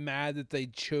is mad that they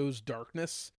chose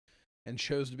darkness and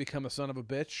chose to become a son of a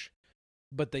bitch,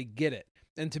 but they get it.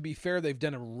 And to be fair, they've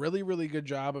done a really, really good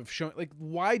job of showing, like,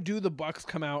 why do the Bucks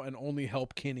come out and only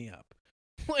help Kenny up?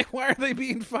 Like, why are they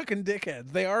being fucking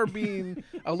dickheads? They are being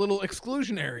a little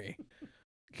exclusionary.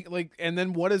 Like, and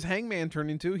then what is Hangman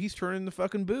turning to? He's turning to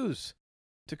fucking booze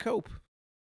to cope.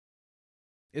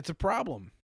 It's a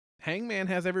problem. Hangman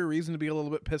has every reason to be a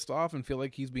little bit pissed off and feel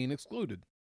like he's being excluded.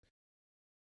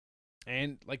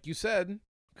 And like you said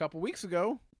a couple weeks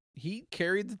ago, he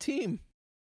carried the team.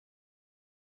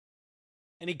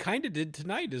 And he kind of did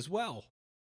tonight as well.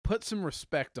 Put some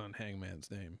respect on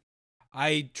Hangman's name.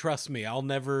 Trust me, I'll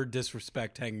never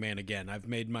disrespect Hangman again. I've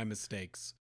made my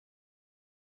mistakes.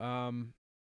 How'd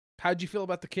you feel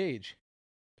about the cage?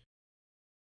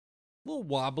 A little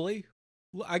wobbly.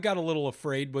 I got a little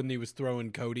afraid when he was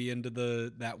throwing Cody into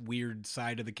that weird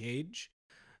side of the cage.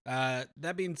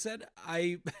 That being said,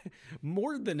 I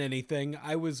more than anything,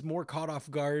 I was more caught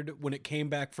off guard when it came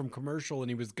back from commercial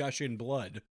and he was gushing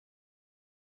blood.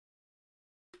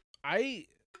 I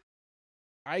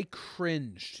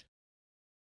cringed.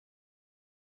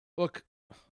 Look,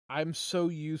 I'm so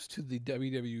used to the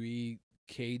WWE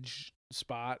cage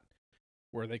spot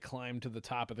where they climb to the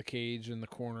top of the cage in the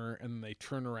corner and they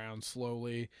turn around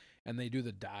slowly and they do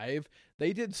the dive.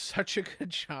 They did such a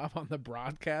good job on the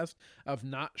broadcast of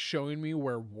not showing me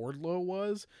where Wardlow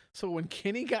was. So when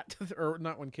Kenny got to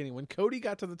when Cody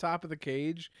got to the top of the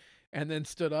cage and then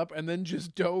stood up and then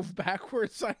just dove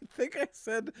backwards, I think I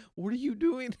said, "What are you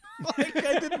doing?"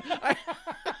 I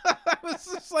was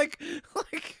just like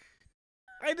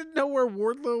I didn't know where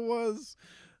Wardlow was.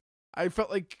 I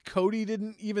felt like Cody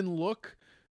didn't even look.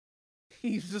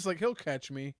 He's just like, he'll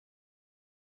catch me.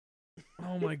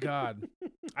 Oh my God.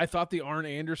 I thought the Arn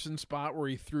Anderson spot where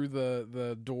he threw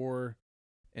the door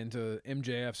into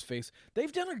MJF's face.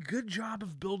 They've done a good job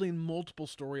of building multiple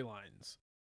storylines.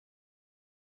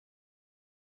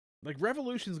 Like,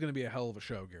 Revolution's going to be a hell of a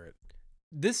show, Garrett.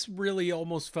 This really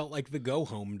almost felt like the go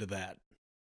home to that.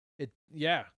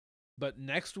 Yeah. But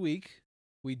next week,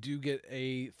 we do get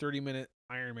a 30-minute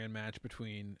Iron Man match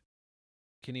between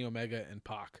Kenny Omega and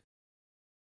Pac.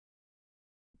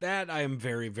 That I am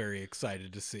very, very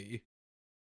excited to see.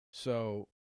 So,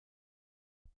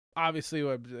 obviously,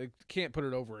 I can't put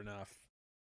it over enough.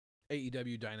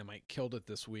 AEW Dynamite killed it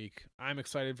this week. I'm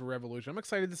excited for Revolution. I'm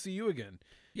excited to see you again.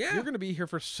 Yeah. You're going to be here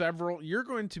you're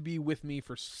going to be with me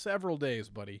for several days,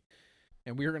 buddy.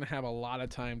 And we're going to have a lot of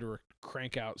time to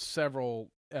crank out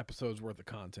several episodes worth of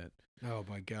content. Oh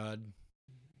my God.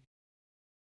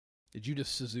 Did you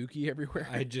just Suzuki everywhere?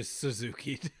 I just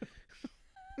Suzuki'd.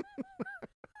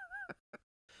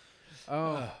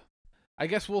 I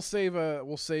guess we'll save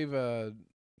the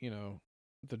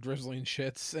drizzling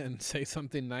shits and say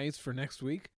something nice for next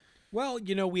week. Well,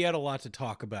 we had a lot to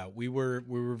talk about. We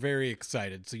were very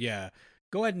excited. So yeah,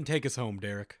 go ahead and take us home,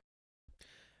 Derrick.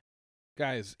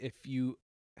 Guys, if you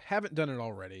haven't done it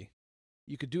already,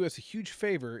 you could do us a huge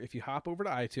favor if you hop over to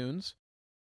iTunes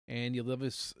and you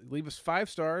leave us 5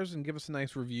 stars and give us a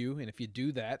nice review. And if you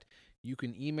do that, you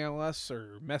can email us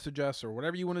or message us or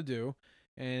whatever you want to do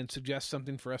and suggest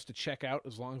something for us to check out,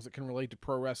 as long as it can relate to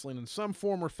pro wrestling in some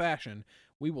form or fashion.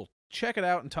 We will check it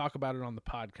out and talk about it on the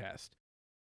podcast.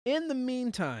 In the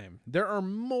meantime, there are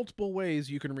multiple ways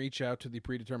you can reach out to the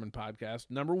Predetermined Podcast.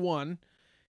 Number 1,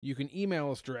 you can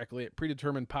email us directly at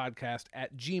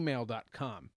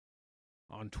predeterminedpodcast@gmail.com.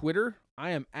 On Twitter, I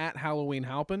am at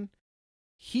HalloweenHalpin.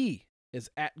 He is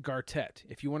at Gartet.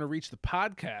 If you want to reach the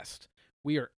podcast,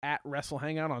 we are at Wrestle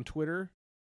Hangout on Twitter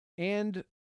and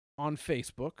on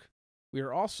Facebook. We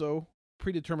are also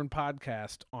Predetermined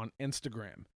Podcast on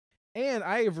Instagram. And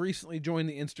I have recently joined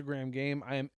the Instagram game.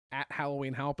 I am at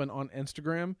HalloweenHalpin on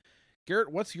Instagram.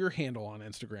 Garrett, what's your handle on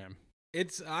Instagram?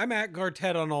 I'm at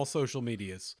Gartet on all social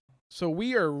medias. So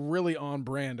we are really on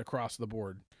brand across the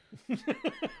board.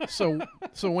 So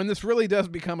when this really does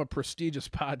become a prestigious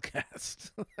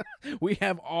podcast, we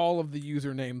have all of the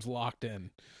usernames locked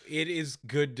in. It is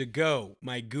good to go.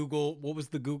 My Google, what was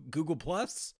the Google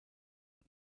Plus?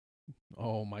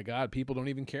 Oh my God, people don't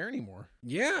even care anymore.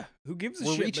 Yeah, who gives a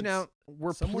shit? We're reaching out.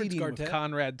 We're pleading with Gartet.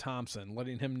 Conrad Thompson,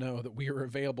 letting him know that we are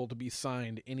available to be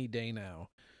signed any day now.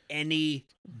 Any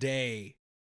day.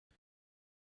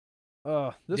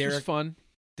 This Derrick, was fun.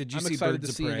 Did you I'm see excited Birds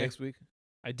to of see you Prey? next week.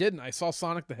 I didn't. I saw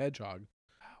Sonic the Hedgehog.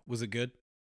 Was it good?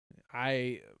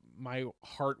 My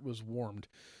heart was warmed.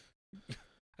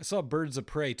 I saw Birds of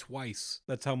Prey twice.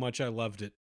 That's how much I loved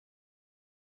it.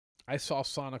 I saw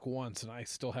Sonic once, and I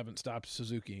still haven't stopped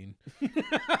Suzukiing.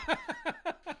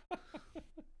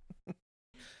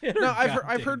 No,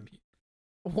 I've heard.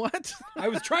 What? I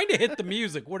was trying to hit the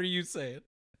music. What are you saying?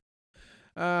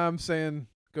 I'm saying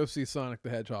go see Sonic the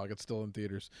Hedgehog. It's still in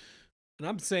theaters. And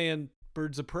I'm saying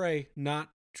Birds of Prey, not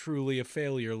truly a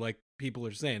failure like people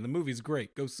are saying. The movie's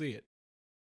great. Go see it.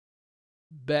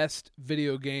 Best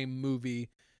video game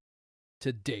movie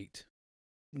to date.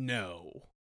 No.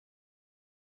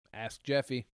 Ask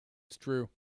Jeffy. It's true.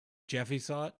 Jeffy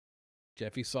saw it?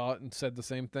 Jeffy saw it and said the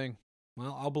same thing.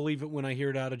 Well, I'll believe it when I hear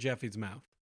it out of Jeffy's mouth.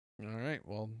 All right.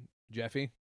 Well,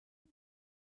 Jeffy,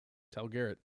 tell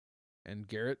Garrett. And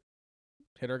Garrett,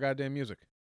 hit our goddamn music.